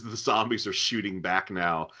 realizes that the zombies are shooting back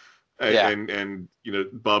now, and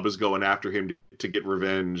Bub is going after him to get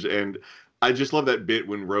revenge, and I just love that bit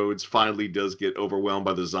when Rhodes finally does get overwhelmed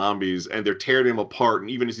by the zombies, and they're tearing him apart, and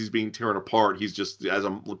even as he's being torn apart, he's just, as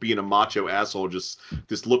I'm being a macho asshole, just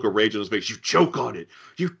this look of rage on his face. You choke on it.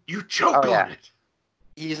 You choke on it.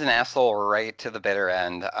 He's an asshole right to the bitter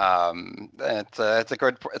end. It's a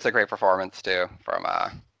great performance too from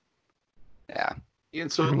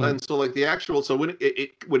And so like the actual, so when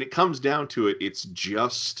it comes down to it, it's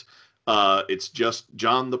just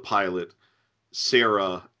John the pilot,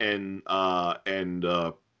 Sarah, and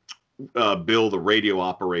Bill the radio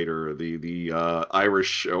operator, the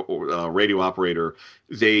Irish radio operator.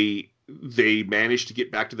 They manage to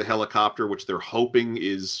get back to the helicopter, which they're hoping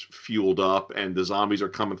is fueled up, and the zombies are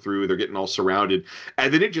coming through. They're getting all surrounded,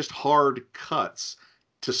 and then it just hard cuts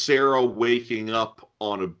to Sarah waking up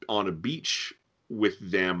on a beach with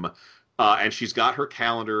them, and she's got her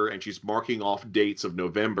calendar and she's marking off dates of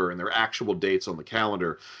November, and they're actual dates on the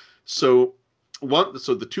calendar. So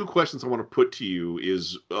the two questions I want to put to you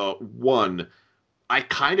is one, I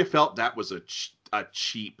kind of felt that was a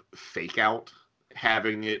cheap fake out,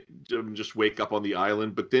 having it just wake up on the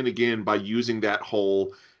island, but then again, by using that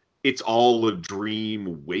whole it's all a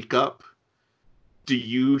dream wake up, do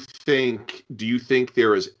you think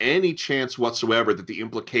there is any chance whatsoever that the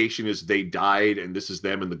implication is they died and this is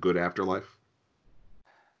them in the good afterlife?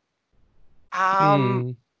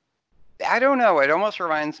 I don't know. It almost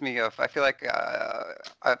reminds me of, I feel like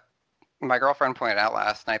my girlfriend pointed out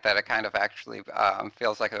last night that it kind of actually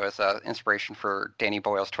feels like it was inspiration for Danny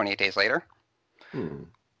Boyle's 28 Days Later.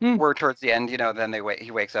 Where towards the end, then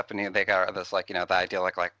he wakes up and they got this, like, the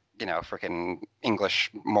idyllic, like, freaking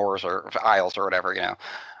English moors or isles or whatever, It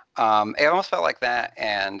almost felt like that.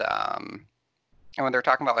 And when they're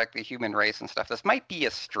talking about, like, the human race and stuff, this might be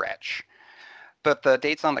a stretch. But the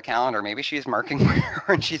dates on the calendar, maybe she's marking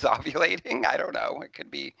when she's ovulating. I don't know. It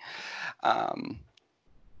could be a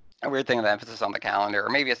weird thing with the emphasis on the calendar. Or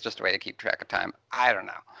maybe it's just a way to keep track of time. I don't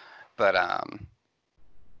know. But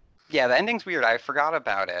Yeah, the ending's weird. I forgot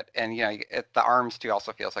about it, and the arms too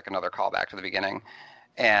also feels like another callback to the beginning,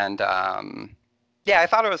 and yeah, I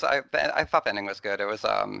thought it was. I thought the ending was good. It was.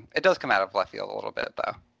 It does come out of left field a little bit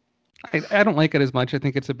though. I don't like it as much. I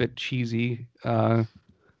think it's a bit cheesy. Yeah.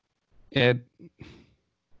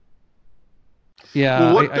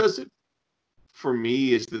 Well, what does it for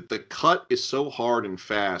me is that the cut is so hard and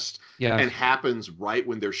fast, and happens right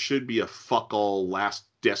when there should be a fuck all last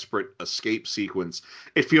desperate escape sequence.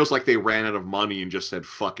 It feels like they ran out of money and just said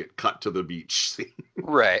fuck it, cut to the beach scene.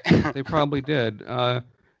 Right. They probably did.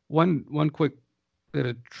 One quick bit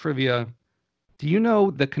of trivia. Do you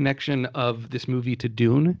know the connection of this movie to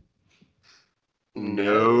Dune?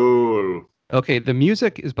 No. Okay, the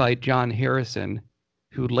music is by John Harrison,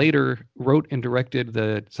 who later wrote and directed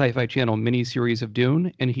the Sci-Fi Channel miniseries of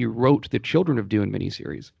Dune, and he wrote the Children of Dune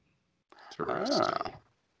miniseries. Interesting.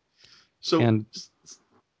 So,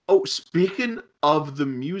 speaking of the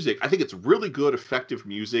music, I think it's really good, effective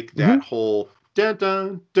music. That whole dun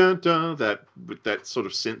dun dun dun, that sort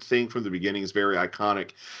of synth thing from the beginning is very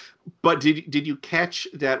iconic. But did you catch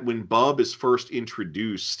that when Bub is first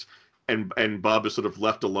introduced, and Bub is sort of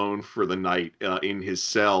left alone for the night in his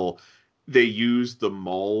cell, they use the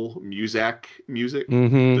Maul music, but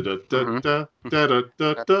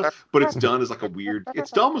it's done as like a weird.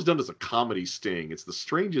 It's almost done as a comedy sting. It's the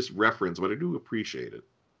strangest reference, but I do appreciate it.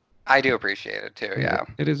 I do appreciate it too. Yeah,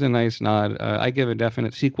 it is a nice nod. I give a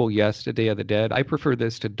definite sequel yes to Day of the Dead. I prefer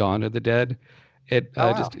this to Dawn of the Dead.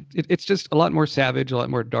 It's just a lot more savage, a lot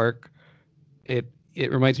more dark. It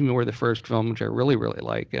reminds me more of the first film, which I really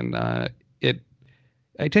like, and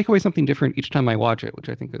I take away something different each time I watch it, which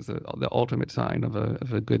I think is the ultimate sign of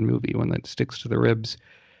a good movie, one that sticks to the ribs,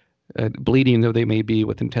 bleeding though they may be,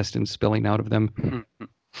 with intestines spilling out of them.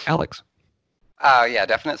 Alex. Yeah,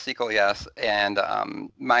 definite sequel, yes. And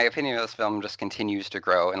my opinion of this film just continues to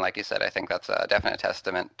grow. And like you said, I think that's a definite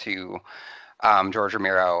testament to George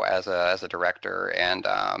Romero as a director. And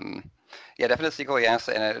yeah, definite sequel, yes.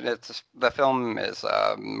 And the film is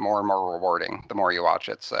more and more rewarding the more you watch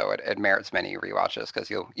it. So it merits many rewatches because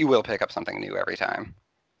you will pick up something new every time.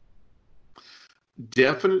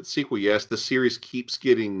 Definite sequel, yes. The series keeps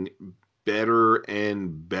getting better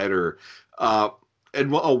and better.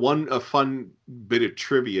 And a fun bit of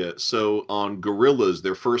trivia. So on Gorillaz,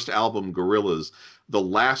 their first album, Gorillaz, the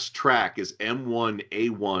last track is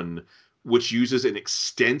M1A1, which uses an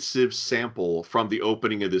extensive sample from the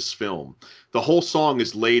opening of this film. The whole song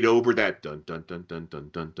is laid over that dun dun dun dun dun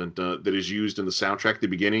dun dun dun that is used in the soundtrack at the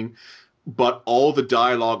beginning, but all the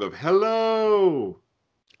dialogue of hello,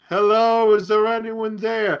 is there anyone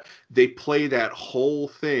there? They play that whole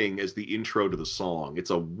thing as the intro to the song.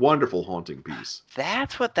 It's a wonderful, haunting piece.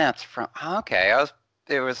 That's what that's from. Okay, it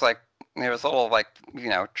was a little like,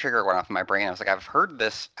 trigger went off in my brain. I was like, I've heard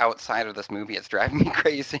this outside of this movie. It's driving me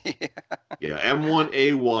crazy. Yeah,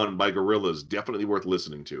 M1A1 by Gorillaz, definitely worth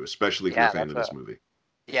listening to, especially if you're a fan of this movie.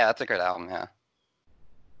 Yeah, that's a good album, yeah.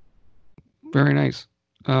 Very nice.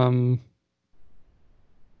 All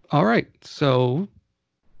right, so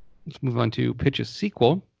let's move on to pitch a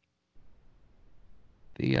sequel.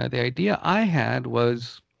 The idea I had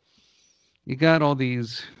was, you got all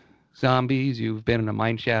these zombies, you've been in a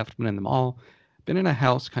mine shaft, been in the mall, been in a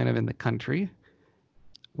house kind of in the country.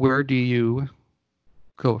 Where do you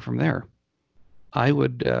go from there? I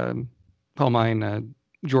would call mine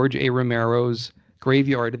George A. Romero's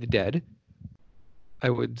Graveyard of the Dead. I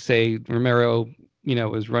would say Romero,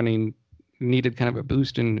 was needed kind of a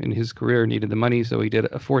boost in his career, needed the money, so he did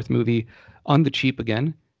a fourth movie on the cheap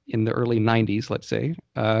again in the early 90s, let's say,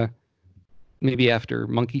 maybe after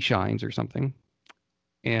Monkey Shines or something.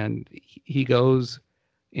 And he goes,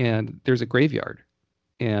 and there's a graveyard,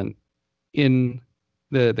 and in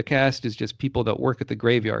the cast is just people that work at the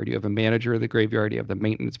graveyard. You have a manager of the graveyard, you have the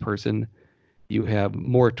maintenance person, you have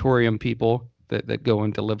moratorium people that go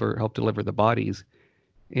and help deliver the bodies,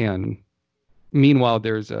 and meanwhile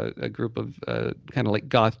there's a group of kind of like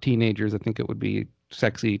goth teenagers that think it would be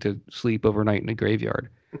sexy to sleep overnight in a graveyard,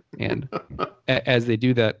 and as they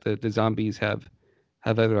do that, the zombies have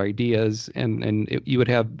other ideas, and you would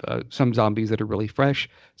have some zombies that are really fresh,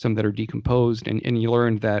 some that are decomposed, and you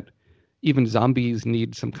learn that even zombies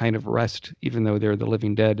need some kind of rest, even though they're the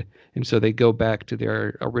living dead, and so they go back to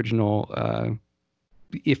their original,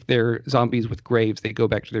 if they're zombies with graves, they go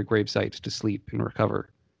back to their grave sites to sleep and recover.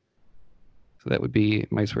 So that would be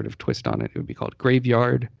my sort of twist on it. It would be called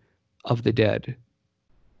Graveyard of the Dead.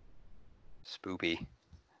 Spoopy.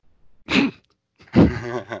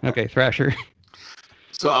 Okay, Thrasher.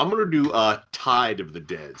 So I'm going to do Tide of the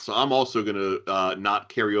Dead. So I'm also going to not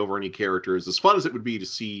carry over any characters, as fun as it would be to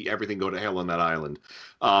see everything go to hell on that island.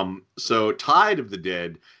 So Tide of the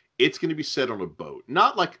Dead, it's going to be set on a boat.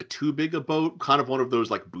 Not like too big a boat, kind of one of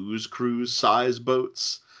those like booze cruise size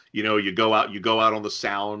boats. You know, you go out on the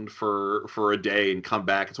Sound for a day and come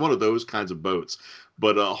back. It's one of those kinds of boats.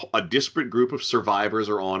 But a disparate group of survivors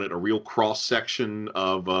are on it, a real cross section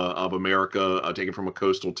of America, taken from a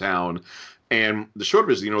coastal town. And the short of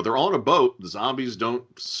it is, you know, they're on a boat. The zombies don't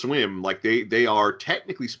swim. Like they are,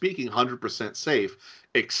 technically speaking, 100% safe,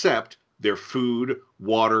 except their food,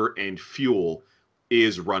 water, and fuel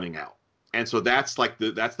is running out. And so that's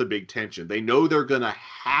the big tension. They know they're going to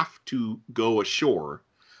have to go ashore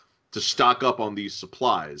to stock up on these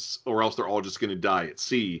supplies, or else they're all just going to die at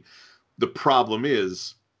sea. The problem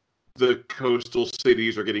is the coastal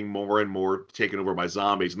cities are getting more and more taken over by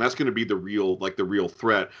zombies, and that's going to be the real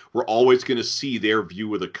threat. We're always going to see their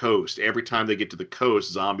view of the coast. Every time they get to the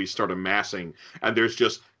coast, zombies start amassing, and there's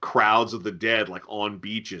just crowds of the dead like on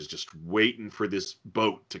beaches just waiting for this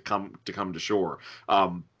boat to come to shore.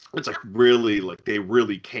 It's like really, like they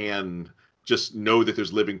really can just know that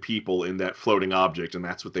there's living people in that floating object, and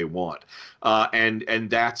that's what they want. And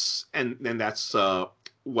that's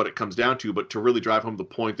what it comes down to. But to really drive home the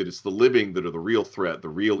point that it's the living that are the real threat, the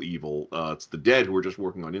real evil. It's the dead who are just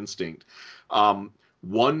working on instinct.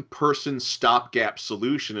 One person stopgap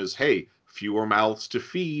solution is, hey, fewer mouths to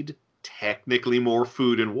feed, technically more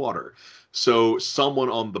food and water. So someone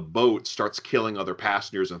on the boat starts killing other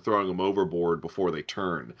passengers and throwing them overboard before they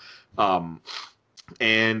turn.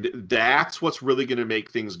 And that's what's really going to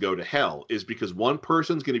make things go to hell, is because one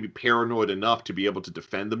person's going to be paranoid enough to be able to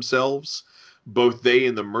defend themselves. Both they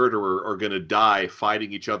and the murderer are going to die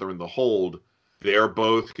fighting each other in the hold. They're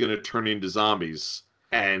both going to turn into zombies.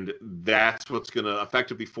 And that's what's going to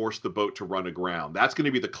effectively force the boat to run aground. That's going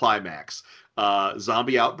to be the climax.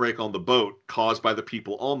 Zombie outbreak on the boat caused by the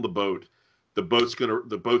people on the boat. The boat's going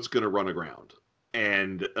to run aground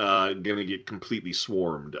and going to get completely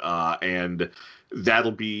swarmed. And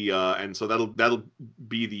that'll be that'll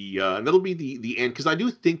be the end, because I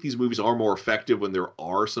do think these movies are more effective when there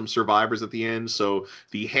are some survivors at the end. So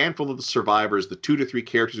the handful of the survivors, the 2 to 3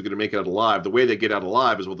 characters are going to make it out alive. The way they get out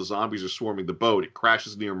alive is while the zombies are swarming the boat, it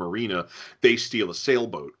crashes near a marina, they steal a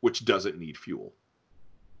sailboat which doesn't need fuel.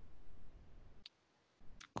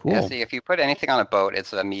 Cool. Yeah, see, if you put anything on a boat,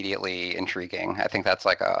 it's immediately intriguing. I think that's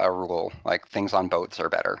like a rule. Like, things on boats are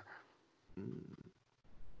better.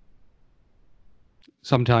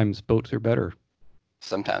 Sometimes boats are better.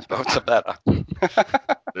 Sometimes boats are better.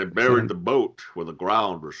 They buried the boat where the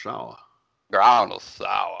ground was sour. Ground was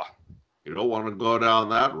sour. You don't want to go down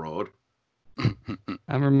that road.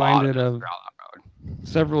 I'm reminded of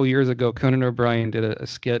several years ago, Conan O'Brien did a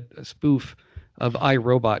spoof of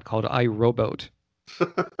iRobot called iRowboat.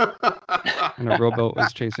 And a rowboat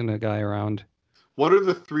was chasing a guy around. What are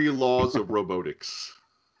the 3 laws of robotics?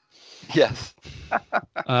 Yes.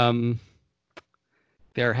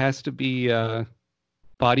 There has to be a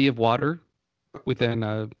body of water within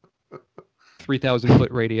a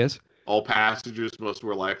 3,000-foot radius. All passengers must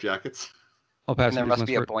wear life jackets. All passengers And there must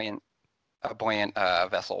be wear... a buoyant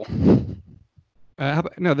vessel.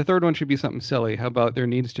 No, the third one should be something silly. How about there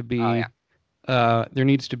needs to be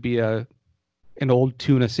an old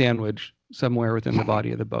tuna sandwich somewhere within the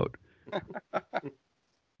body of the boat.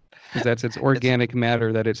 Because that's its organic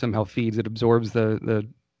matter that it somehow feeds. It absorbs the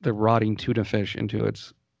rotting tuna fish into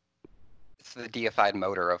its... It's the deified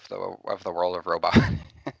motor of the world of robot.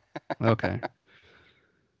 Okay.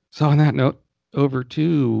 So on that note, over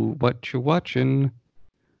to what you're watching.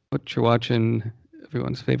 What you're watching,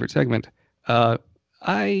 everyone's favorite segment.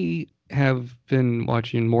 I have been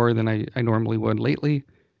watching more than I normally would lately.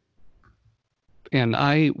 And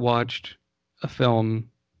I watched a film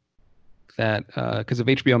that, because of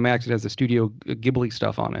HBO Max, it has the Studio Ghibli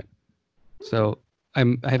stuff on it. So I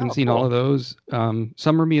haven't seen all of those.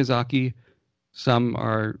 Some are Miyazaki, some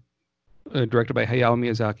are directed by Hayao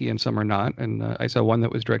Miyazaki, and some are not. And I saw one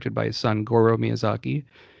that was directed by his son, Goro Miyazaki.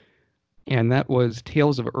 And that was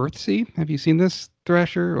Tales of Earthsea. Have you seen this,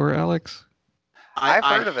 Thrasher or Alex? I've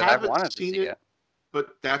heard of it. I've wanted to see it.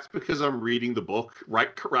 But that's because I'm reading the book. Right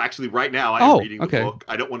now I'm reading the okay. book.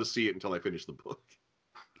 I don't want to see it until I finish the book.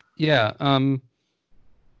 Yeah.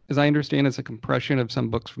 As I understand, it's a compression of some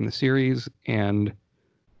books from the series, and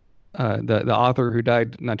the author who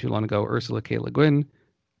died not too long ago, Ursula K. Le Guin,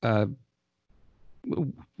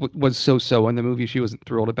 was so in the movie. She wasn't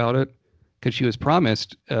thrilled about it because she was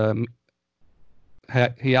promised Hayao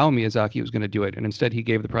Miyazaki was going to do it, and instead he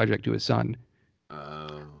gave the project to his son.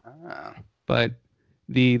 But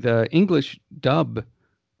the English dub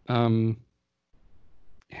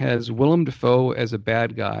has Willem Dafoe as a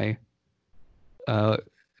bad guy,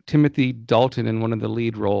 Timothy Dalton in one of the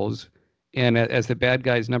lead roles, and as the bad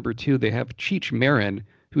guy's number 2, they have Cheech Marin,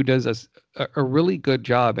 who does a really good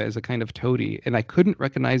job as a kind of toady, and I couldn't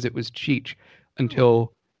recognize it was Cheech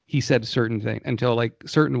until he said until like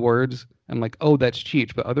certain words. I'm like, oh, that's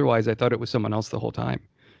Cheech, but otherwise I thought it was someone else the whole time.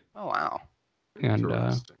 Oh wow. And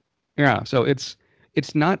yeah, so it's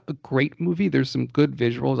not a great movie. There's some good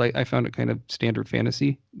visuals. I found it kind of standard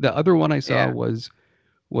fantasy. The other one I saw was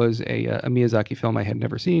a Miyazaki film I had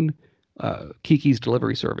never seen, Kiki's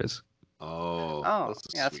Delivery Service. Oh,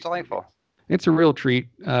 yeah, that's delightful. Movie. It's a real treat.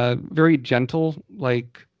 Very gentle,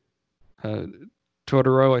 like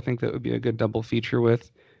Totoro. I think that would be a good double feature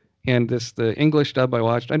with. And the English dub I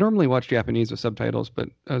watched. I normally watch Japanese with subtitles, but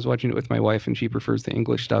I was watching it with my wife, and she prefers the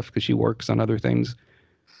English stuff because she works on other things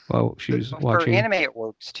while she's watching. For anime, it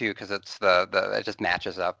works too because it's it just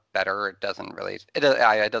matches up better. It doesn't really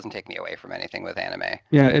it doesn't take me away from anything with anime.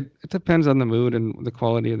 Yeah, it depends on the mood and the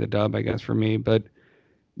quality of the dub, I guess, for me. But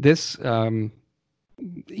this,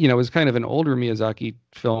 was kind of an older Miyazaki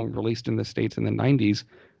film released in the States in the 90s,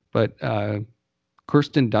 but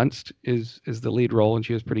Kirsten Dunst is the lead role, and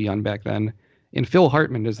she was pretty young back then. And Phil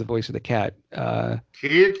Hartman is the voice of the cat.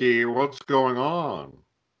 Kiki, what's going on?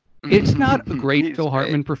 It's not a great Phil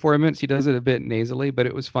Hartman performance. He does it a bit nasally, but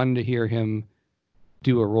it was fun to hear him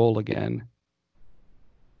do a role again.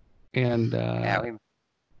 And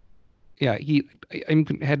he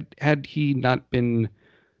had he not been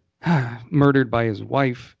murdered by his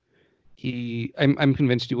wife, I'm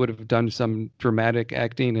convinced he would have done some dramatic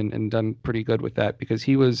acting and done pretty good with that, because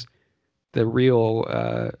he was the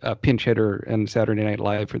real pinch hitter in Saturday Night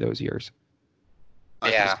Live for those years.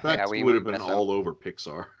 I suspect he would have been all over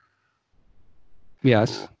Pixar.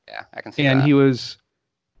 Yes. Ooh, yeah, I can see that. And he was,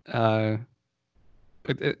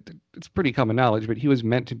 it's pretty common knowledge, but he was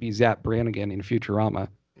meant to be Zapp Brannigan in Futurama.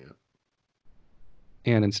 Yeah.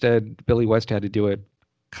 And instead, Billy West had to do it,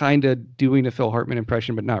 kind of doing a Phil Hartman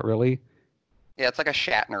impression, but not really. Yeah, it's like a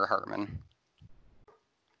Shatner Hartman.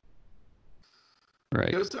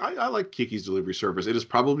 Right. I like Kiki's Delivery Service. It is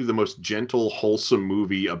probably the most gentle, wholesome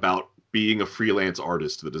movie about being a freelance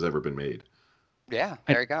artist that has ever been made. Yeah,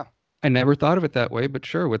 there you go. I never thought of it that way, but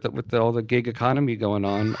sure, with all the gig economy going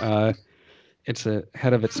on, it's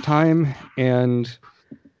ahead of its time, and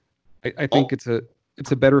I think it's a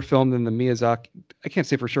better film than the Miyazaki. I can't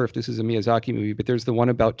say for sure if this is a Miyazaki movie, but there's the one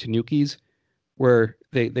about tanukis where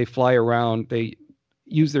they fly around. They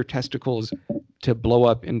use their testicles to blow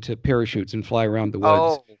up into parachutes and fly around the woods.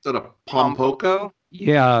 Oh, is that a Pompoko?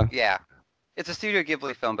 Yeah. Yeah. It's a Studio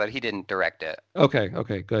Ghibli film, but he didn't direct it. Okay,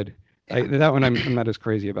 good. Yeah. That one I'm not as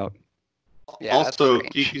crazy about. Yeah, also,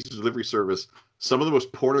 Kiki's Delivery Service, some of the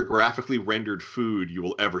most pornographically rendered food you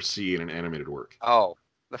will ever see in an animated work. Oh,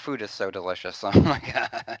 the food is so delicious. Oh my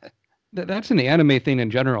god. That's an anime thing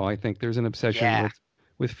in general. I think there's an obsession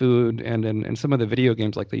with food, and in some of the video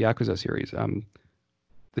games like the Yakuza series.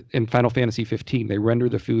 In Final Fantasy 15, they render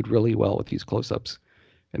the food really well with these close-ups.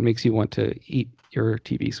 It makes you want to eat your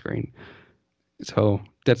TV screen. So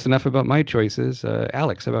that's enough about my choices.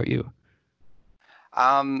 Alex, how about you?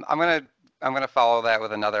 I'm gonna follow that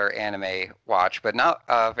with another anime watch, but not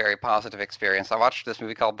a very positive experience. I watched this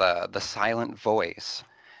movie called The Silent Voice.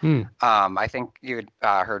 I think you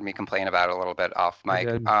had heard me complain about it a little bit off mic.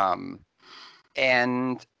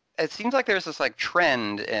 And it seems like there's this like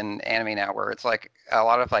trend in anime now where it's like a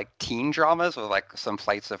lot of like teen dramas with like some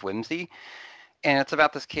flights of whimsy. And it's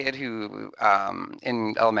about this kid who,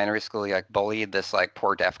 in elementary school, he like bullied this like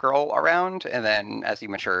poor deaf girl around, and then as he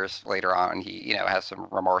matures later on, he has some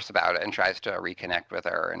remorse about it and tries to reconnect with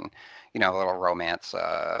her, and a little romance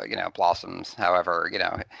blossoms. However,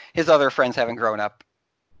 his other friends haven't grown up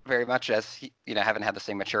very much, as he haven't had the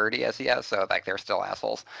same maturity as he has, so like they're still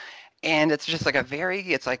assholes. And it's just like it's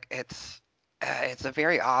a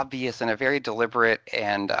very obvious and a very deliberate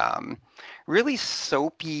and really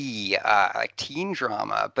soapy like teen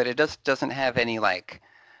drama, but it just doesn't have any like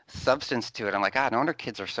substance to it. I'm like, no wonder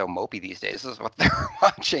kids are so mopey these days. This is what they're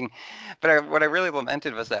watching. But what I really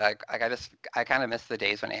lamented was that I kind of missed the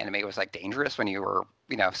days when anime was like dangerous, when you were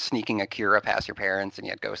sneaking Akira past your parents, and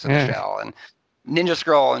you had Ghost in the Shell and Ninja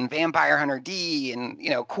Scroll and Vampire Hunter D and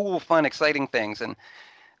cool, fun, exciting things. And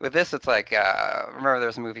with this, it's like, remember there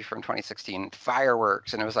was a movie from 2016,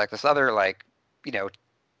 Fireworks, and it was like this other like,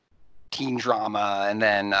 teen drama, and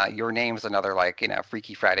then Your Name's another like,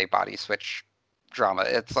 Freaky Friday body switch drama.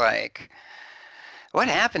 It's like, what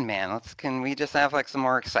happened, man? Can we just have like some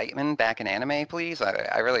more excitement back in anime, please?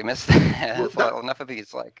 I really miss that. Enough of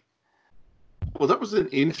these like. Well, that was an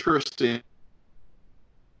interesting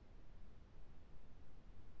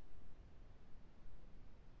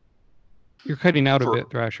You're cutting out a bit,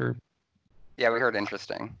 Thrasher. Yeah, we heard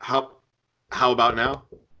interesting. How about now?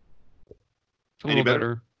 It's a little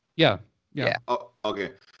better. Yeah. Oh,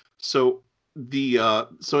 okay. So in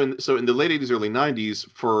the late 80s, early 90s,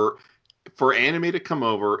 for anime to come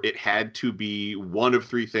over, it had to be one of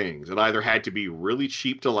three things. It either had to be really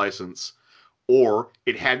cheap to license, or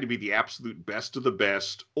it had to be the absolute best of the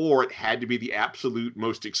best, or it had to be the absolute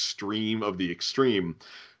most extreme of the extreme.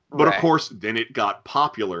 But of course, then it got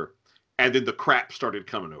popular, and then the crap started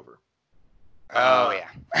coming over. Oh yeah.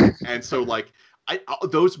 And so like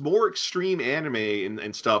those more extreme anime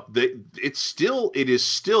and stuff, it is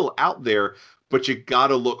still out there, but you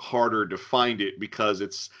gotta look harder to find it because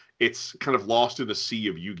it's kind of lost in a sea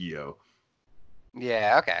of Yu-Gi-Oh.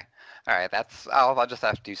 Yeah. Okay. All right. I'll just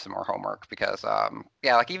have to do some more homework because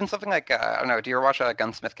like even something like I don't know. Do you ever watch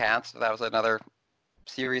Gunsmith Cats? That was another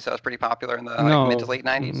series that was pretty popular in the mid to late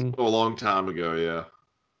 90s. A long time ago, yeah.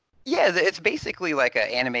 Yeah, it's basically like an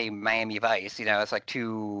anime Miami Vice. It's like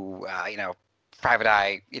two private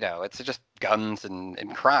eye. It's just guns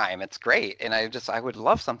and crime. It's great, and I would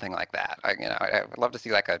love something like that. I would love to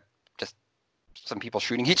see like just some people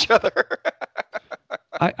shooting each other.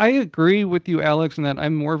 I agree with you, Alex, in that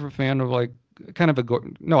I'm more of a fan of like kind of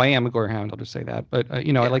I am a gore hound. I'll just say that. But I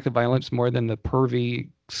like the violence more than the pervy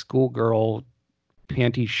schoolgirl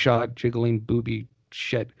panty shot jiggling booby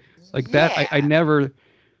shit like that. I never.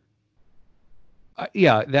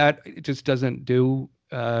 That it just doesn't do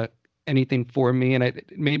anything for me, and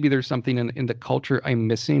maybe there's something in the culture I'm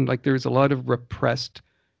missing. Like there's a lot of repressed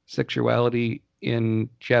sexuality in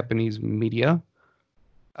Japanese media.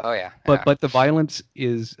 Oh yeah. But the violence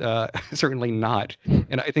is certainly not,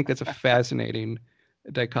 and I think that's a fascinating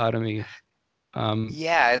dichotomy.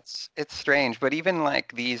 Yeah, it's strange, but even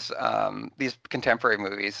like these contemporary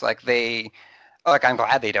movies, like I'm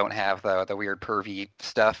glad they don't have the weird pervy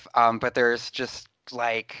stuff. But there's just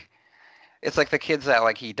like it's like the kids that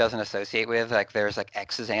like he doesn't associate with, like there's like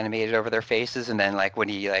X's animated over their faces, and then like when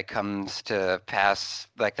he like comes to pass,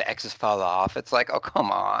 like the X's fall off. It's like, oh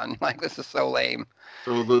come on, like this is so lame.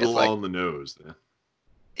 So a little on the nose then.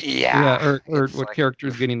 Yeah. Or what like,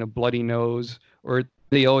 character's getting a bloody nose, or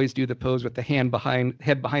they always do the pose with the head behind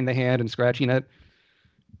the hand and scratching it.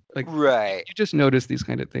 Like right. You just notice these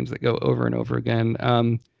kind of things that go over and over again.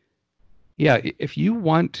 If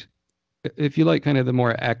you like kind of the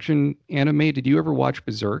more action anime, did you ever watch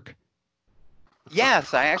Berserk?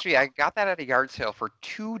 Yes, I got that at a yard sale for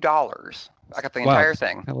 $2. I got the entire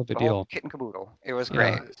thing. Hell of a deal. Kit and caboodle. It was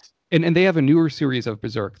great. And they have a newer series of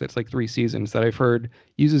Berserk that's like 3 seasons that I've heard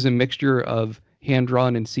uses a mixture of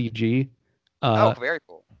hand-drawn and CG. Very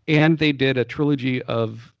cool. And they did a trilogy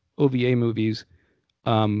of OVA movies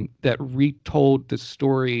that retold the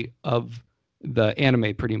story of the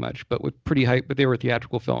anime pretty much, but they were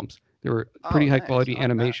theatrical films. They were pretty high quality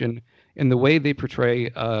animation, and the way they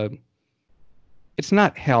portray it's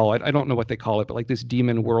not hell. I don't know what they call it, but like this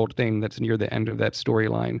demon world thing that's near the end of that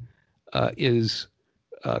storyline is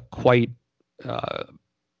quite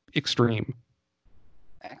extreme.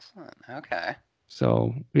 Excellent. Okay.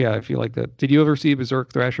 So yeah, I feel like that. Did you ever see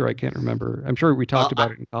Berserk, Thrasher? I can't remember. I'm sure we talked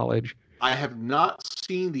about it in college. I have not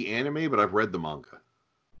seen the anime, but I've read the manga.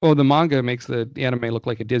 Oh, the manga makes the anime look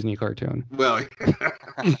like a Disney cartoon. Well,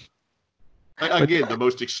 again, the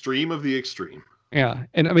most extreme of the extreme. Yeah,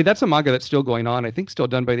 and I mean that's a manga that's still going on. I think still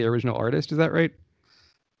done by the original artist. Is that right?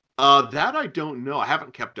 That I don't know. I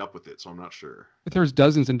haven't kept up with it, so I'm not sure. But there's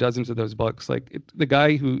dozens and dozens of those books. Like the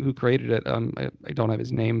guy who created it, I don't have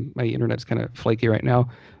his name. My internet's kind of flaky right now.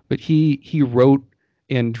 But he wrote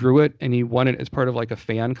and drew it, and he won it as part of like a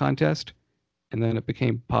fan contest, and then it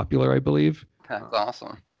became popular, I believe. That's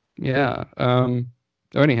awesome. Yeah.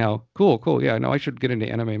 So anyhow, cool. Yeah. No, I should get into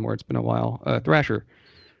anime more. It's been a while. Thrasher.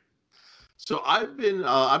 So I've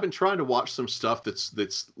been trying to watch some stuff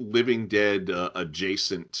that's Living Dead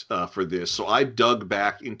adjacent for this. So I dug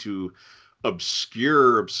back into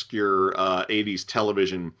obscure 80s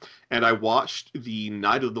television, and I watched the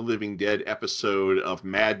Night of the Living Dead episode of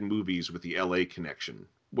Mad Movies with the LA Connection,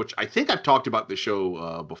 which I think I've talked about the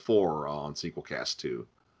show before on Sequelcast too.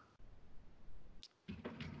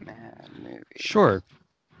 Mad Movie. Sure.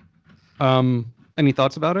 Any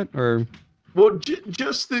thoughts about it, or? Well,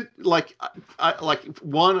 just that, like,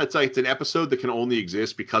 one, it's an episode that can only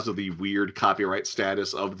exist because of the weird copyright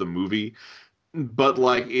status of the movie, but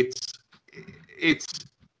like it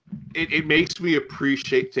makes me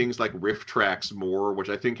appreciate things like riff tracks more, which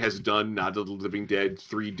I think has done Night of the Living Dead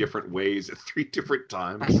 3 different ways at 3 different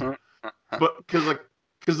times. But because like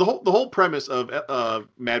because the whole premise of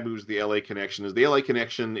Mad Movies: The L.A. Connection is the L.A.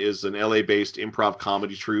 Connection is an L.A.-based improv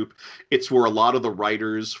comedy troupe. It's where a lot of the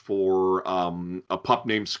writers for A Pup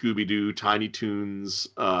Named Scooby-Doo, Tiny Toons,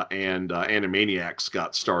 and Animaniacs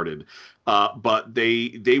got started. But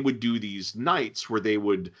they would do these nights where they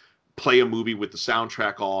would play a movie with the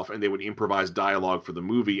soundtrack off, and they would improvise dialogue for the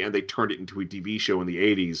movie, and they turned it into a TV show in the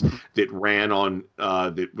 80s that ran on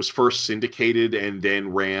that was first syndicated and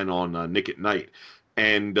then ran on Nick at Night.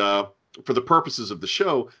 And for the purposes of the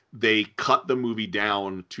show, they cut the movie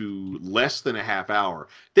down to less than a half hour.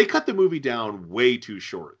 They cut the movie down way too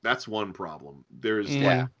short. That's one problem. There's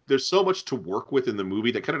so much to work with in the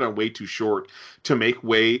movie. They cut it down way too short to make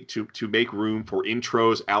make room for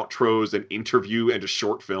intros, outros, an interview, and a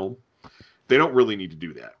short film. They don't really need to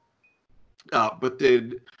do that. But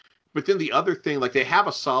then the other thing, like they have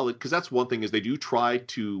a solid, because that's one thing is they do try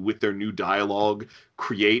to, with their new dialogue,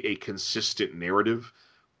 create a consistent narrative.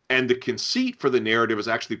 And the conceit for the narrative is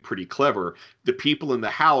actually pretty clever. The people in the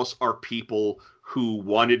house are people who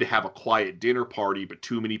wanted to have a quiet dinner party, but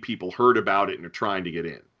too many people heard about it and are trying to get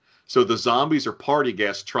in. So the zombies are party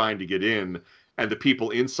guests trying to get in, and the people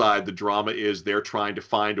inside, the drama is they're trying to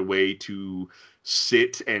find a way to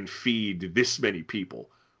sit and feed this many people.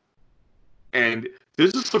 And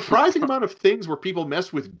there's a surprising amount of things where people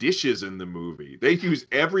mess with dishes in the movie. They use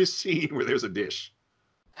every scene where there's a dish.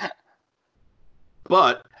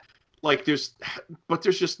 But there's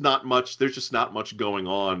just not much. There's just not much going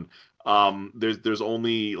on. There's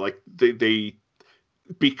only they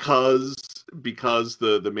because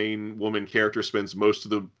the main woman character spends most of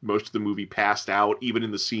the movie passed out, even in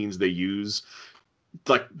the scenes they use.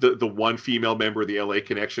 Like the one female member of the LA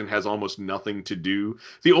Connection has almost nothing to do.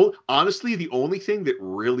 Honestly, the only thing that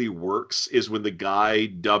really works is when the guy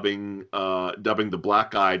dubbing the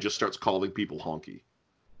black guy just starts calling people honky.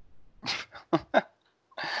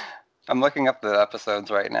 I'm looking up the episodes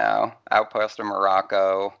right now. Outpost of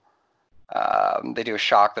Morocco. They do a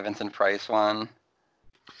Shock, the Vincent Price one.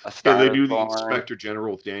 Yeah, they do the Inspector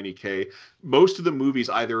General with Danny Kaye. Most of the movies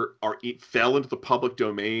either fell into the public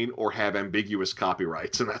domain or have ambiguous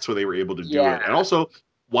copyrights, and that's why they were able to do it. And also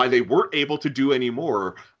why they weren't able to do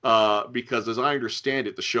anymore, because as I understand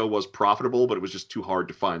it, the show was profitable, but it was just too hard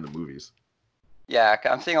to find the movies. Yeah,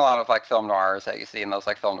 I'm seeing a lot of film noirs that you see in those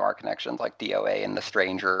film noir connections, like DOA and The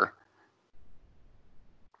Stranger.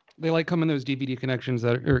 They come in those DVD collections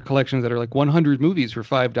that are like 100 movies for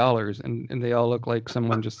 $5, and they all look like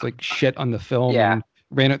someone just shit on the film and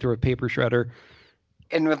ran it through a paper shredder.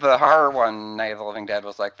 And with the horror one, Night of the Living Dead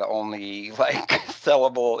was the only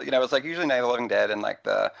sellable. It's usually Night of the Living Dead and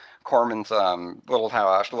the Corman's Little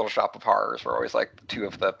Shop of Horrors were always two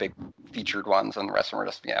of the big featured ones, and the rest of them were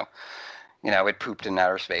just it pooped in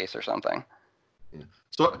outer space or something. Yeah.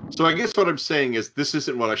 So I guess what I'm saying is this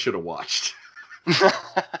isn't what I should have watched.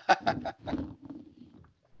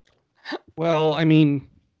 Well, I mean,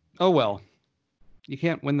 oh well. You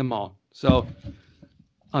can't win them all. So,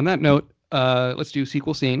 on that note, let's do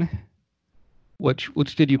sequel scene. Which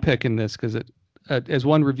did you pick in this? Because as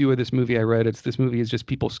one review of this movie I read, this movie is just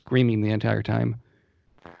people screaming the entire time.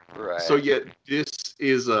 Right. So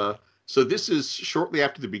this is shortly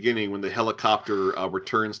after the beginning when the helicopter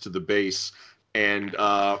returns to the base. And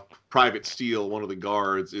Private Steele, one of the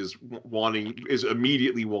guards, is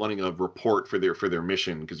immediately wanting a report for their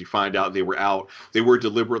mission, because you find out they were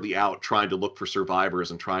deliberately out trying to look for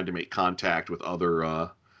survivors and trying to make contact with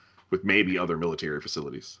maybe other military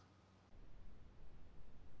facilities.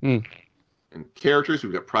 And characters,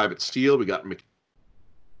 we've got Private Steele,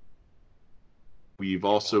 we've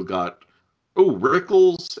also got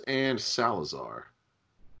Rickles and Salazar.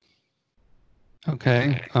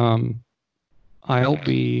 Okay.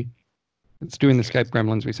 It's doing the Skype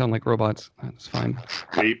gremlins. We sound like robots. That's fine.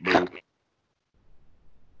 Wait, boo.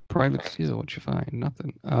 Private Steele, what you find?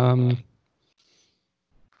 Nothing. I'll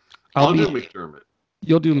do McDermott.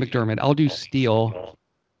 You'll do McDermott. I'll do Steele.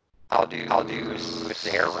 I'll do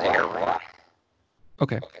Sarah.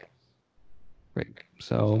 Okay. Great.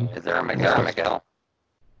 So. Is there a Miguel?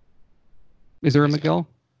 Is there a Miguel?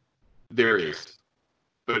 There is,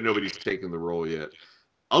 but nobody's taken the role yet.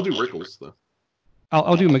 I'll do Rickles though.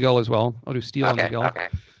 I'll do Miguel as well. I'll do Steele and Miguel. Okay.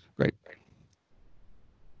 Great.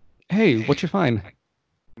 Hey, what you find?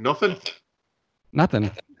 Nothing.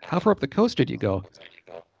 How far up the coast did you go?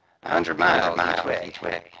 100 miles each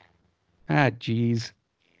way. Ah, jeez.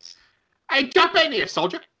 Hey, jump in here,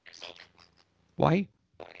 soldier. Why?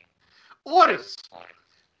 Orders.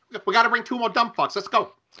 We got to bring 2 more dump fucks. Let's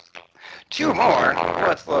go. 2 more?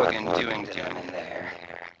 What's Logan doing in there?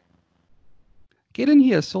 Get in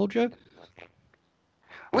here, soldier.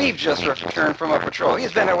 We've just returned from a patrol.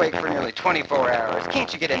 He's been awake for nearly 24 hours.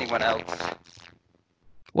 Can't you get anyone else?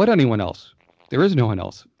 What anyone else? There is no one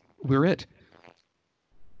else. We're it.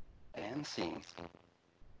 And scene.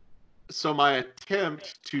 So my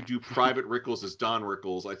attempt to do Private Rickles as Don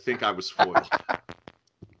Rickles, I think I was foiled.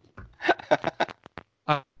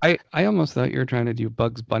 I almost thought you were trying to do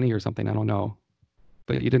Bugs Bunny or something. I don't know.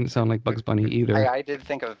 But you didn't sound like Bugs Bunny either. I did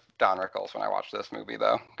think of Don Rickles when I watched this movie,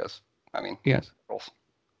 though, because, I mean, yes. Rickles.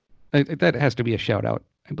 That has to be a shout-out,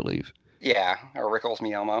 I believe. Yeah, or Rickles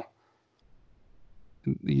Me Elmo.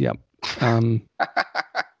 Yep.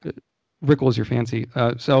 Rickles your fancy.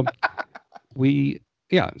 So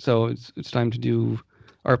it's time to do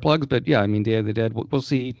our plugs. But yeah, I mean, Day of the Dead, we'll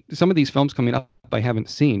see. Some of these films coming up I haven't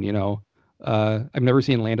seen, you know. I've never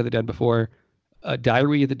seen Land of the Dead before.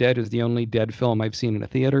 Diary of the Dead is the only Dead film I've seen in a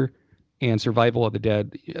theater. And Survival of the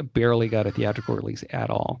Dead barely got a theatrical release at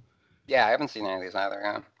all. Yeah, I haven't seen any of these either,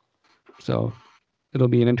 yeah. So it'll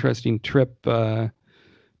be an interesting trip to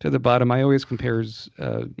the bottom. I always compares,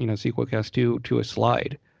 SequelCast 2 to a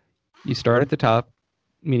slide. You start at the top,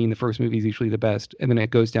 meaning the first movie is usually the best, and then it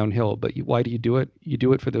goes downhill. But why do you do it? You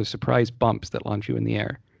do it for those surprise bumps that launch you in the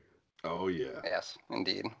air. Oh, yeah. Yes,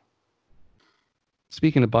 indeed.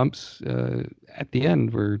 Speaking of bumps, at the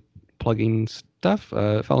end, we're plugging stuff.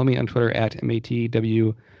 Follow me on Twitter at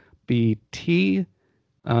MATWBT.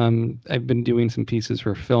 I've been doing some pieces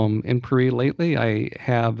for Film Inquiry lately. I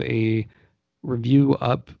have a review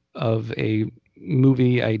up of a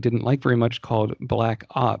movie I didn't like very much called Black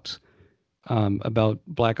Ops, about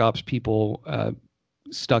Black Ops people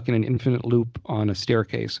stuck in an infinite loop on a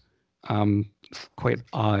staircase. Quite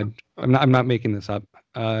odd. I'm not making this up.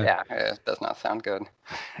 Yeah, it does not sound good.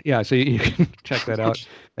 Yeah, so you can check that out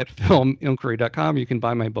at filminquiry.com. You can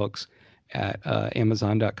buy my books at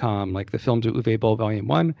amazon.com, like The Film to Uwe Boll Volume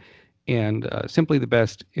 1, and Simply the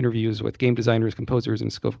Best Interviews with Game Designers, Composers,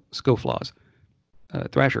 and Scoflaws.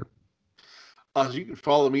 Thrasher. So you can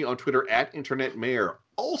follow me on Twitter at InternetMayor.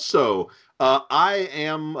 Also, I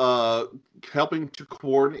am helping to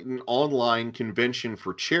coordinate an online convention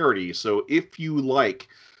for charity. So if you like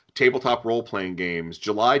tabletop role-playing games,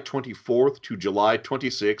 July 24th to July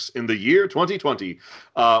 26th in the year 2020,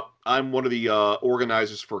 I'm one of the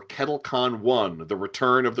organizers for KettleCon 1, the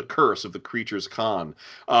return of the curse of the Creatures Con.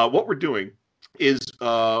 What we're doing is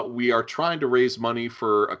we are trying to raise money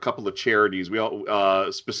for a couple of charities. We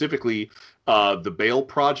all, specifically the Bail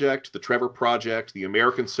Project, the Trevor Project, the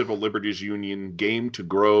American Civil Liberties Union, Game to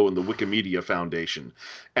Grow, and the Wikimedia Foundation.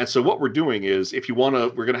 And so what we're doing is, if you want to,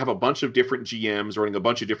 we're going to have a bunch of different GMs running a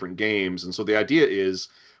bunch of different games. And so the idea is,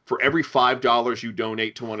 for every $5 you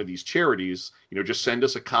donate to one of these charities, just send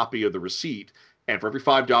us a copy of the receipt. And for every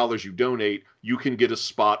 $5 you donate, you can get a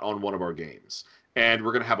spot on one of our games. And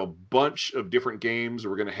we're going to have a bunch of different games.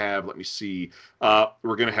 We're going to have, we're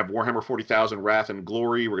going to have Warhammer 40,000 Wrath and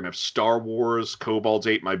Glory. We're going to have Star Wars, Kobolds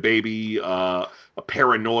Ate My Baby, a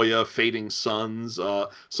Paranoia, Fading Suns,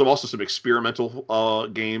 some experimental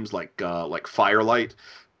games like Firelight.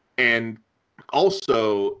 And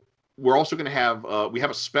also, we're also going to have, we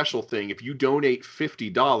have a special thing. If you donate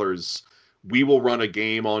 $50, we will run a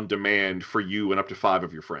game on demand for you and up to 5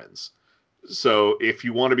 of your friends. So if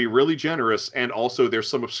you want to be really generous, and also there's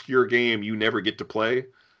some obscure game you never get to play,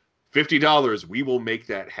 $50, we will make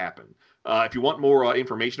that happen. If you want more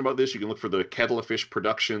information about this, you can look for the Kettlefish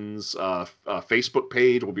Productions Facebook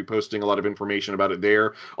page. We'll be posting a lot of information about it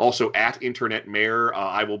there. Also at Internet Mayor,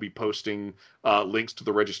 I will be posting links to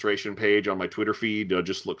the registration page on my Twitter feed.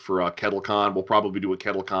 Just look for KettleCon. We'll probably do a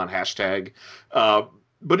KettleCon hashtag.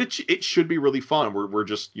 But it should be really fun. We're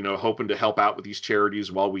just hoping to help out with these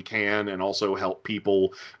charities while we can, and also help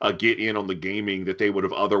people get in on the gaming that they would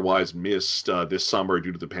have otherwise missed this summer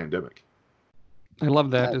due to the pandemic. I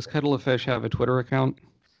love that. Does Kettlefish have a Twitter account?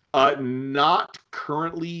 Not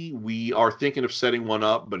currently. We are thinking of setting one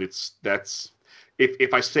up, but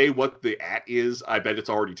if I say what the @ is, I bet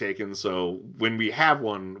it's already taken. So when we have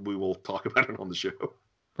one, we will talk about it on the show.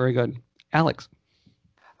 Very good. Alex.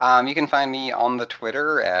 You can find me on the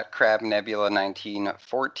Twitter at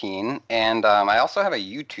CrabNebula1914, and I also have a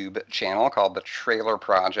YouTube channel called The Trailer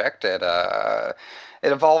Project. It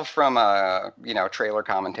evolved from trailer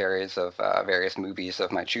commentaries of various movies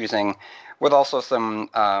of my choosing, with also some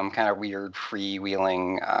kind of weird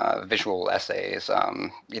freewheeling visual essays.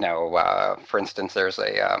 For instance, there's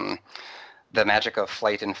The Magic of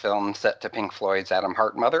Flight in Film set to Pink Floyd's Adam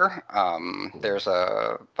Hart Mother. There's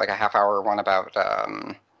a half-hour one about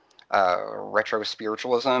retro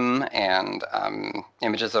spiritualism and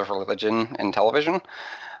images of religion in television,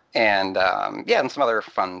 and and some other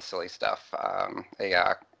fun, silly stuff.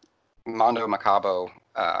 A Mondo Macabo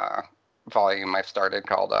volume I've started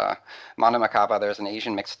called Mondo Macaba. There's an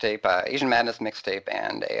Asian mixtape, Asian Madness mixtape,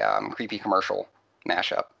 and a creepy commercial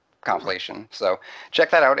mashup compilation. So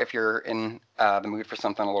check that out if you're in the mood for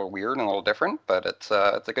something a little weird and a little different, but it's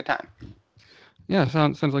a good time. Yeah,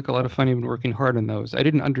 sounds like a lot of fun. You've been working hard on those. I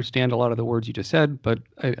didn't understand a lot of the words you just said, but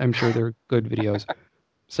I'm sure they're good videos.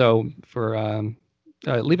 So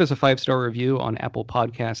leave us a 5-star review on Apple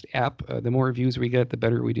Podcast app. The more reviews we get, the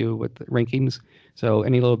better we do with the rankings. So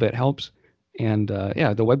any little bit helps. And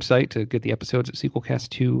the website to get the episodes at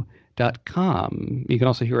sequelcast2.com. You can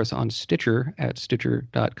also hear us on Stitcher at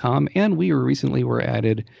stitcher.com. And we recently were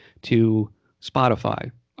added to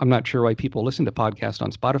Spotify. I'm not sure why people listen to podcasts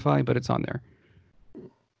on Spotify, but it's on there.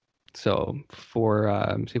 So for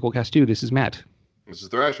Sequelcast 2, this is Matt. This is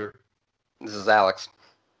Thrasher. This is Alex.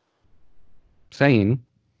 Saying,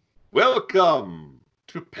 welcome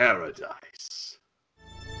to paradise.